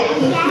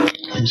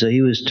 And so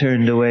he was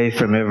turned away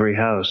from every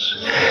house.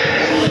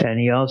 And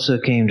he also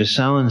came to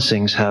Sant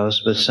Singh's house,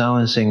 but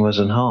Sant Singh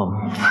wasn't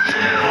home.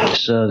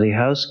 So the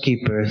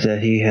housekeeper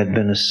that he had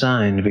been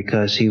assigned,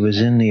 because he was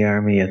in the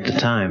army at the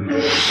time,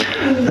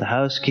 the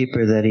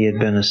housekeeper that he had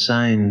been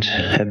assigned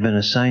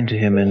to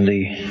him in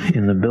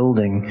the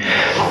building,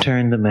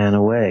 turned the man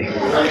away.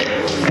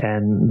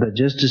 But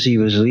just as he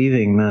was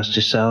leaving, Master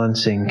Sant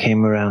Singh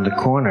came around the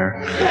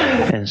corner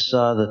and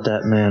saw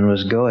that man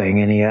was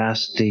going, and he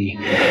asked the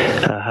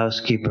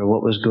housekeeper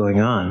what was going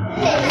on.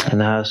 And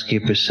the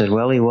housekeeper said,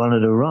 well, he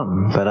wanted a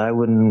room, but I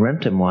wouldn't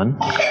rent him one.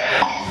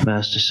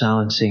 Master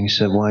Sant Singh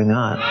said, why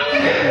not?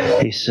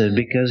 He said,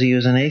 because he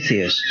was an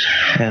atheist,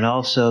 and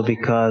also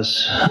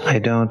because I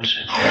don't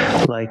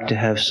like to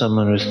have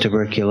someone with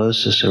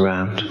tuberculosis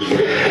around.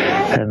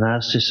 And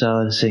Master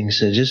Sant Singh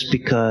said, just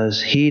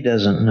because he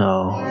doesn't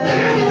know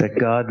that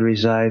God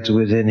resides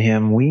within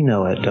him, we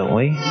know it, don't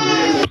we?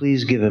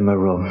 Please give him a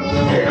room.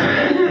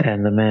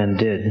 And the man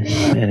did,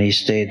 and he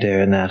stayed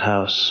there in that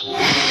house.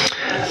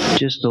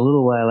 Just a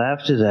little while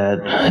after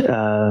that,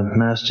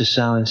 Master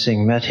Sant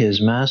Singh met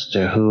his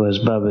master, who was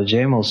Baba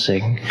Jaimal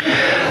Singh,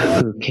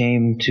 who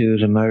came to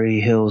the Mari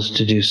Hills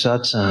to do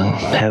satsang,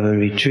 have a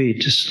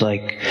retreat, just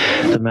like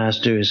the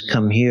master has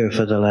come here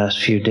for the last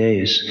few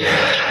days.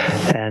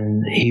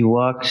 And he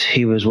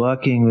was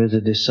walking with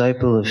a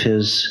disciple of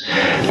his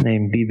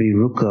named Bibi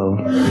Ruko,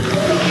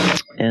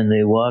 and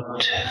they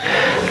walked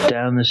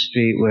down the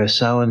street where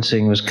Sant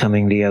Singh was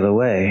coming the other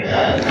way.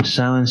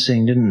 Sant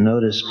Singh didn't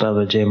notice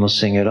Baba Jaimal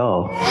Singh at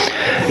all.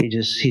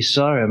 He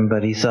saw him,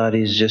 but he thought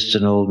he's just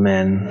an old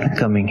man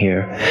coming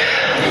here.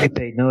 He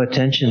paid no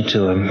attention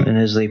to him, and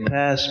as they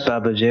passed,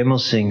 Baba Jaimal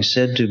Singh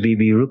said to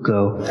Bibi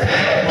Ruko,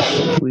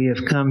 we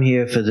have come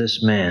here for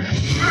this man.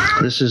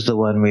 This is the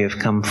one we have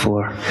come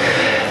for.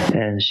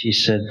 And she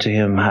said to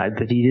him,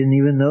 but he didn't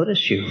even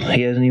notice you.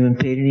 He hasn't even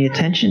paid any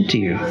attention to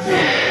you.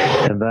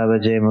 And Baba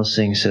Jamal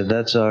Singh said,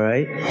 "That's all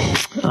right.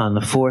 On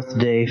the 4th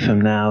day from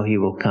now, he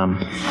will come."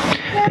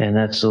 And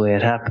that's the way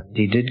it happened.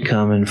 He did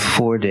come in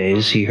 4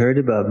 days. He heard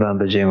about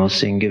Baba Jamal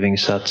Singh giving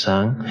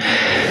satsang,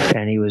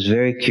 and he was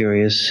very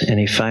curious, and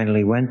he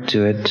finally went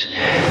to it,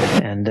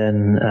 and then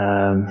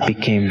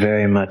became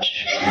very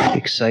much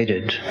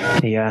excited.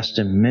 He asked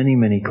him many,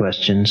 many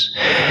questions,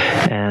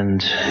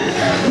 and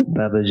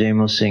Baba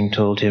Jamal Singh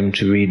told him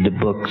to read the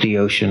book, The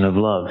Ocean of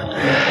Love,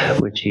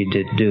 which he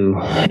did do,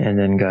 and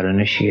then got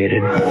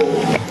initiated.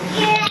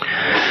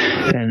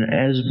 And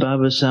as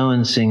Baba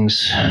Sawan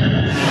Singh's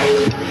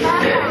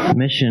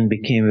mission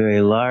became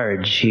very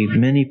large,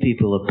 many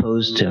people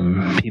opposed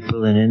him.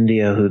 People in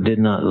India who did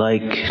not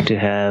like to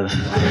have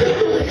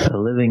a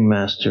living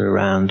master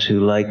around, who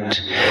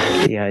liked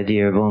the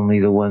idea of only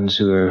the ones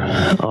who are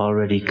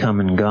already come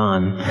and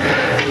gone.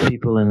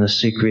 People in the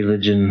Sikh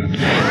religion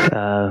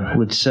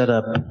would set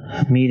up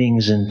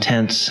meetings in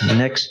tents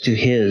next to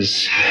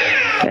his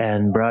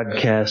and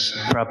broadcast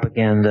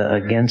propaganda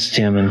against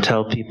him and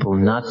tell people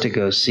not to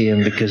go see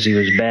him because he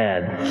was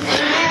bad.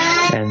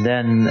 And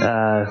then,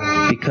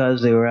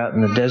 because they were out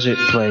in the desert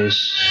place,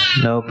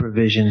 no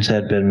provisions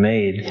had been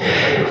made,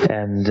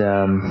 and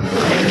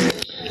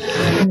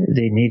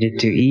they needed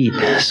to eat.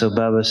 So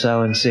Baba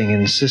Sawan Singh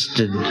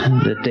insisted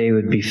that they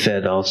would be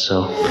fed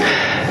also.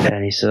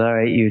 And he said, "All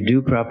right, you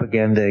do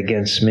propaganda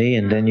against me,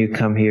 and then you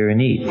come here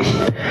and eat."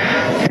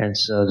 And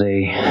so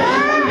they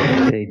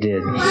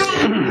did.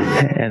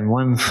 And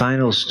one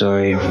final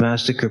story,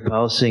 Master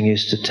Kripal Singh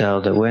used to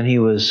tell that when he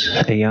was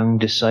a young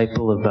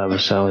disciple of Baba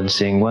Sawan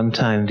Singh, one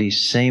time these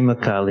same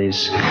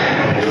Akalis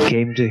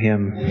came to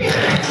him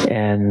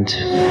and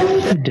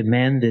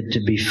demanded to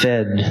be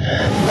fed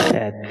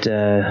at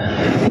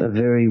a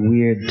very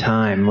weird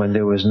time when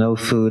there was no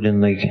food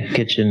in the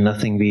kitchen,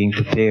 nothing being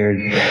prepared.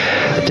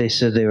 They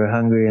said they were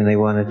hungry and they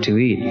wanted to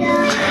eat.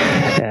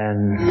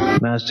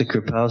 And Master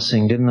Kripal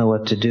Singh didn't know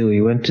what to do.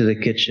 He went to the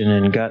kitchen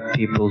and got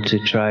people to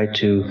try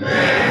to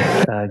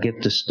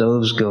get the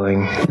stoves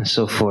going and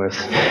so forth.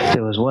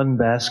 There was one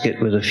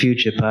basket with a few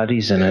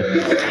chapatis in it,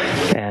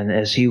 and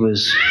as he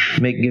was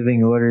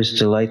giving orders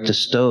to light the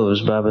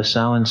stoves, Baba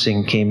Sawan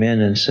Singh came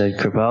in and said,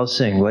 "Kripal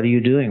Singh, what are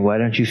you doing? Why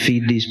don't you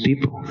feed these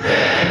people?"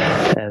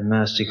 And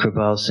Master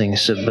Kripal Singh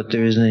said, "But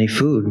there isn't any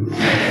food."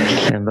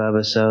 And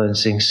Baba Sawan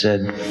Singh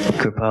said,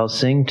 "Kripal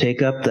Singh,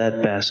 take up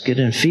that basket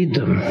and feed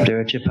them. There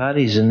are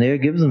chapatis in there,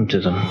 give them to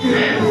them."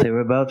 There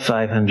were about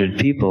 500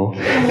 people,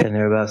 and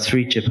there were about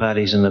 3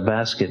 chapatis in the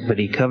basket, but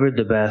he covered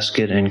the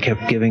basket and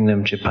kept giving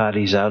them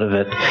chapatis out of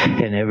it,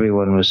 and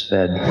everyone was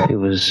fed. It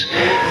was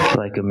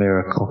like a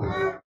miracle.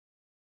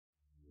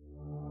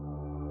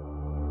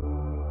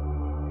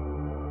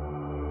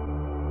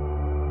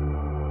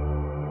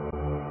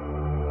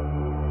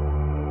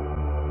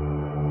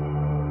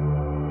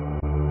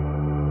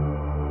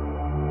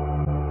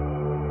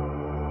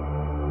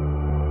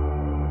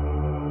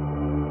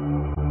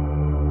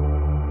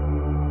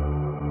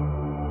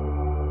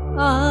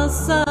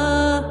 आसा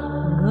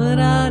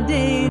घरा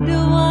दे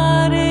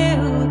दुआरे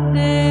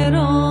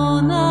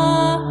उतरोना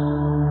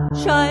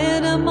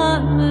शायर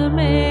मन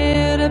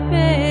मेरे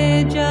पे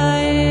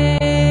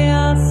जाए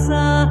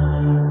आसा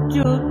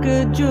झुक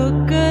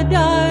झुक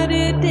डर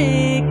दे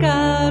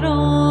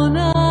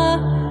करोना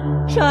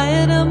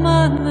शायर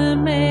मन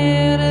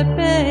मेरे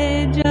पे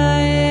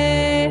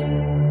जाए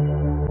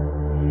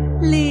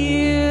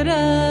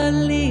लीरा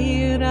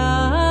लीरा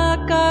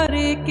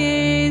करके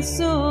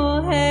सो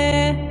है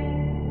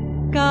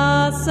का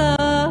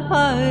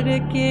सफर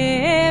के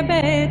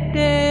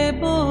बेटे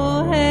बो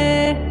है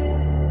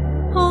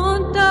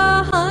होंटा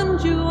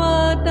हंजुआ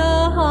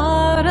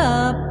दहारा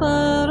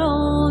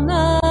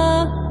परोना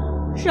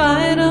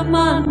शायर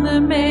मन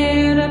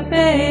मेरे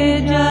पे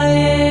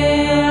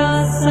जाए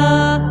आसा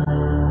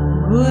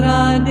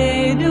घुरा दे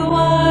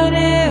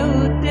दुआरे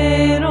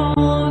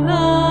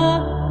उतरोना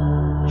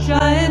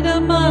शायद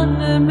मन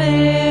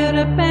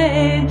मेरे पे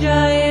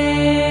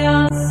जाए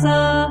आसा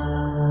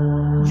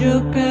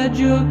झुक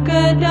झुक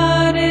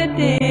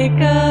डरते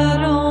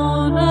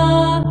करोना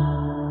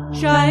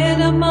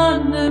शायद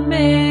मन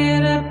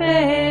मेरे पे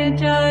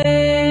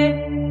जाए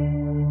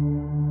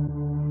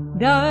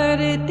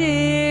डरते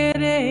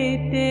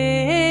रहते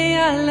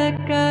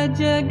अलग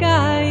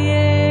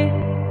जगाए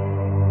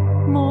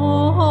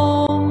मोह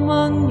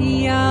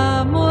मंगिया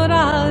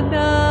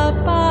मुरादा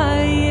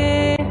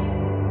पाए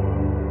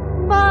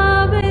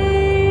बाबे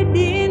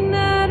दिन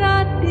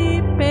राति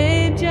पे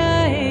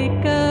जाए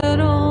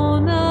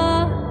करोना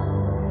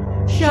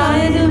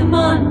शायद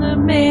मन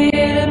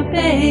मेरे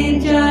पे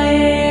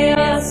जाए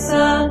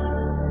आसा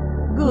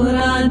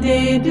गुरा दे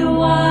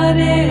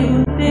दुआरे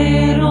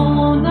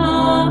उतरोना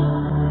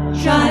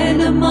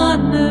शायद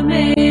मन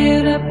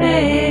मेरे पे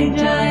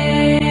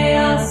जाए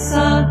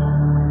आसा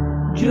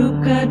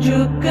झुक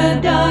झुक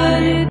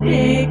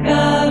डरते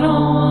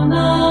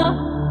करोना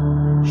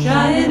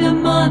शायद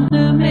मन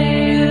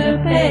मेरे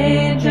पे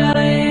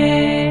जाए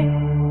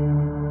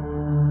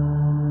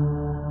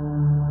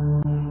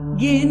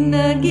गिन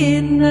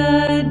गिन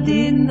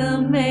दिन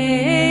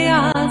में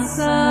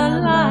आसा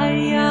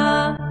लाया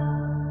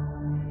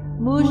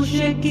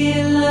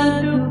मुश्किल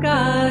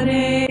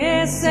दुकारे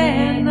से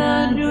न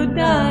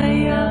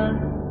जुदाया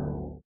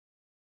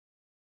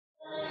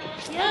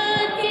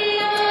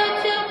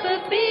जब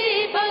भी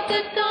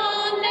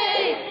भक्तों ने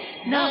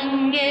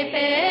नंगे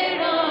पे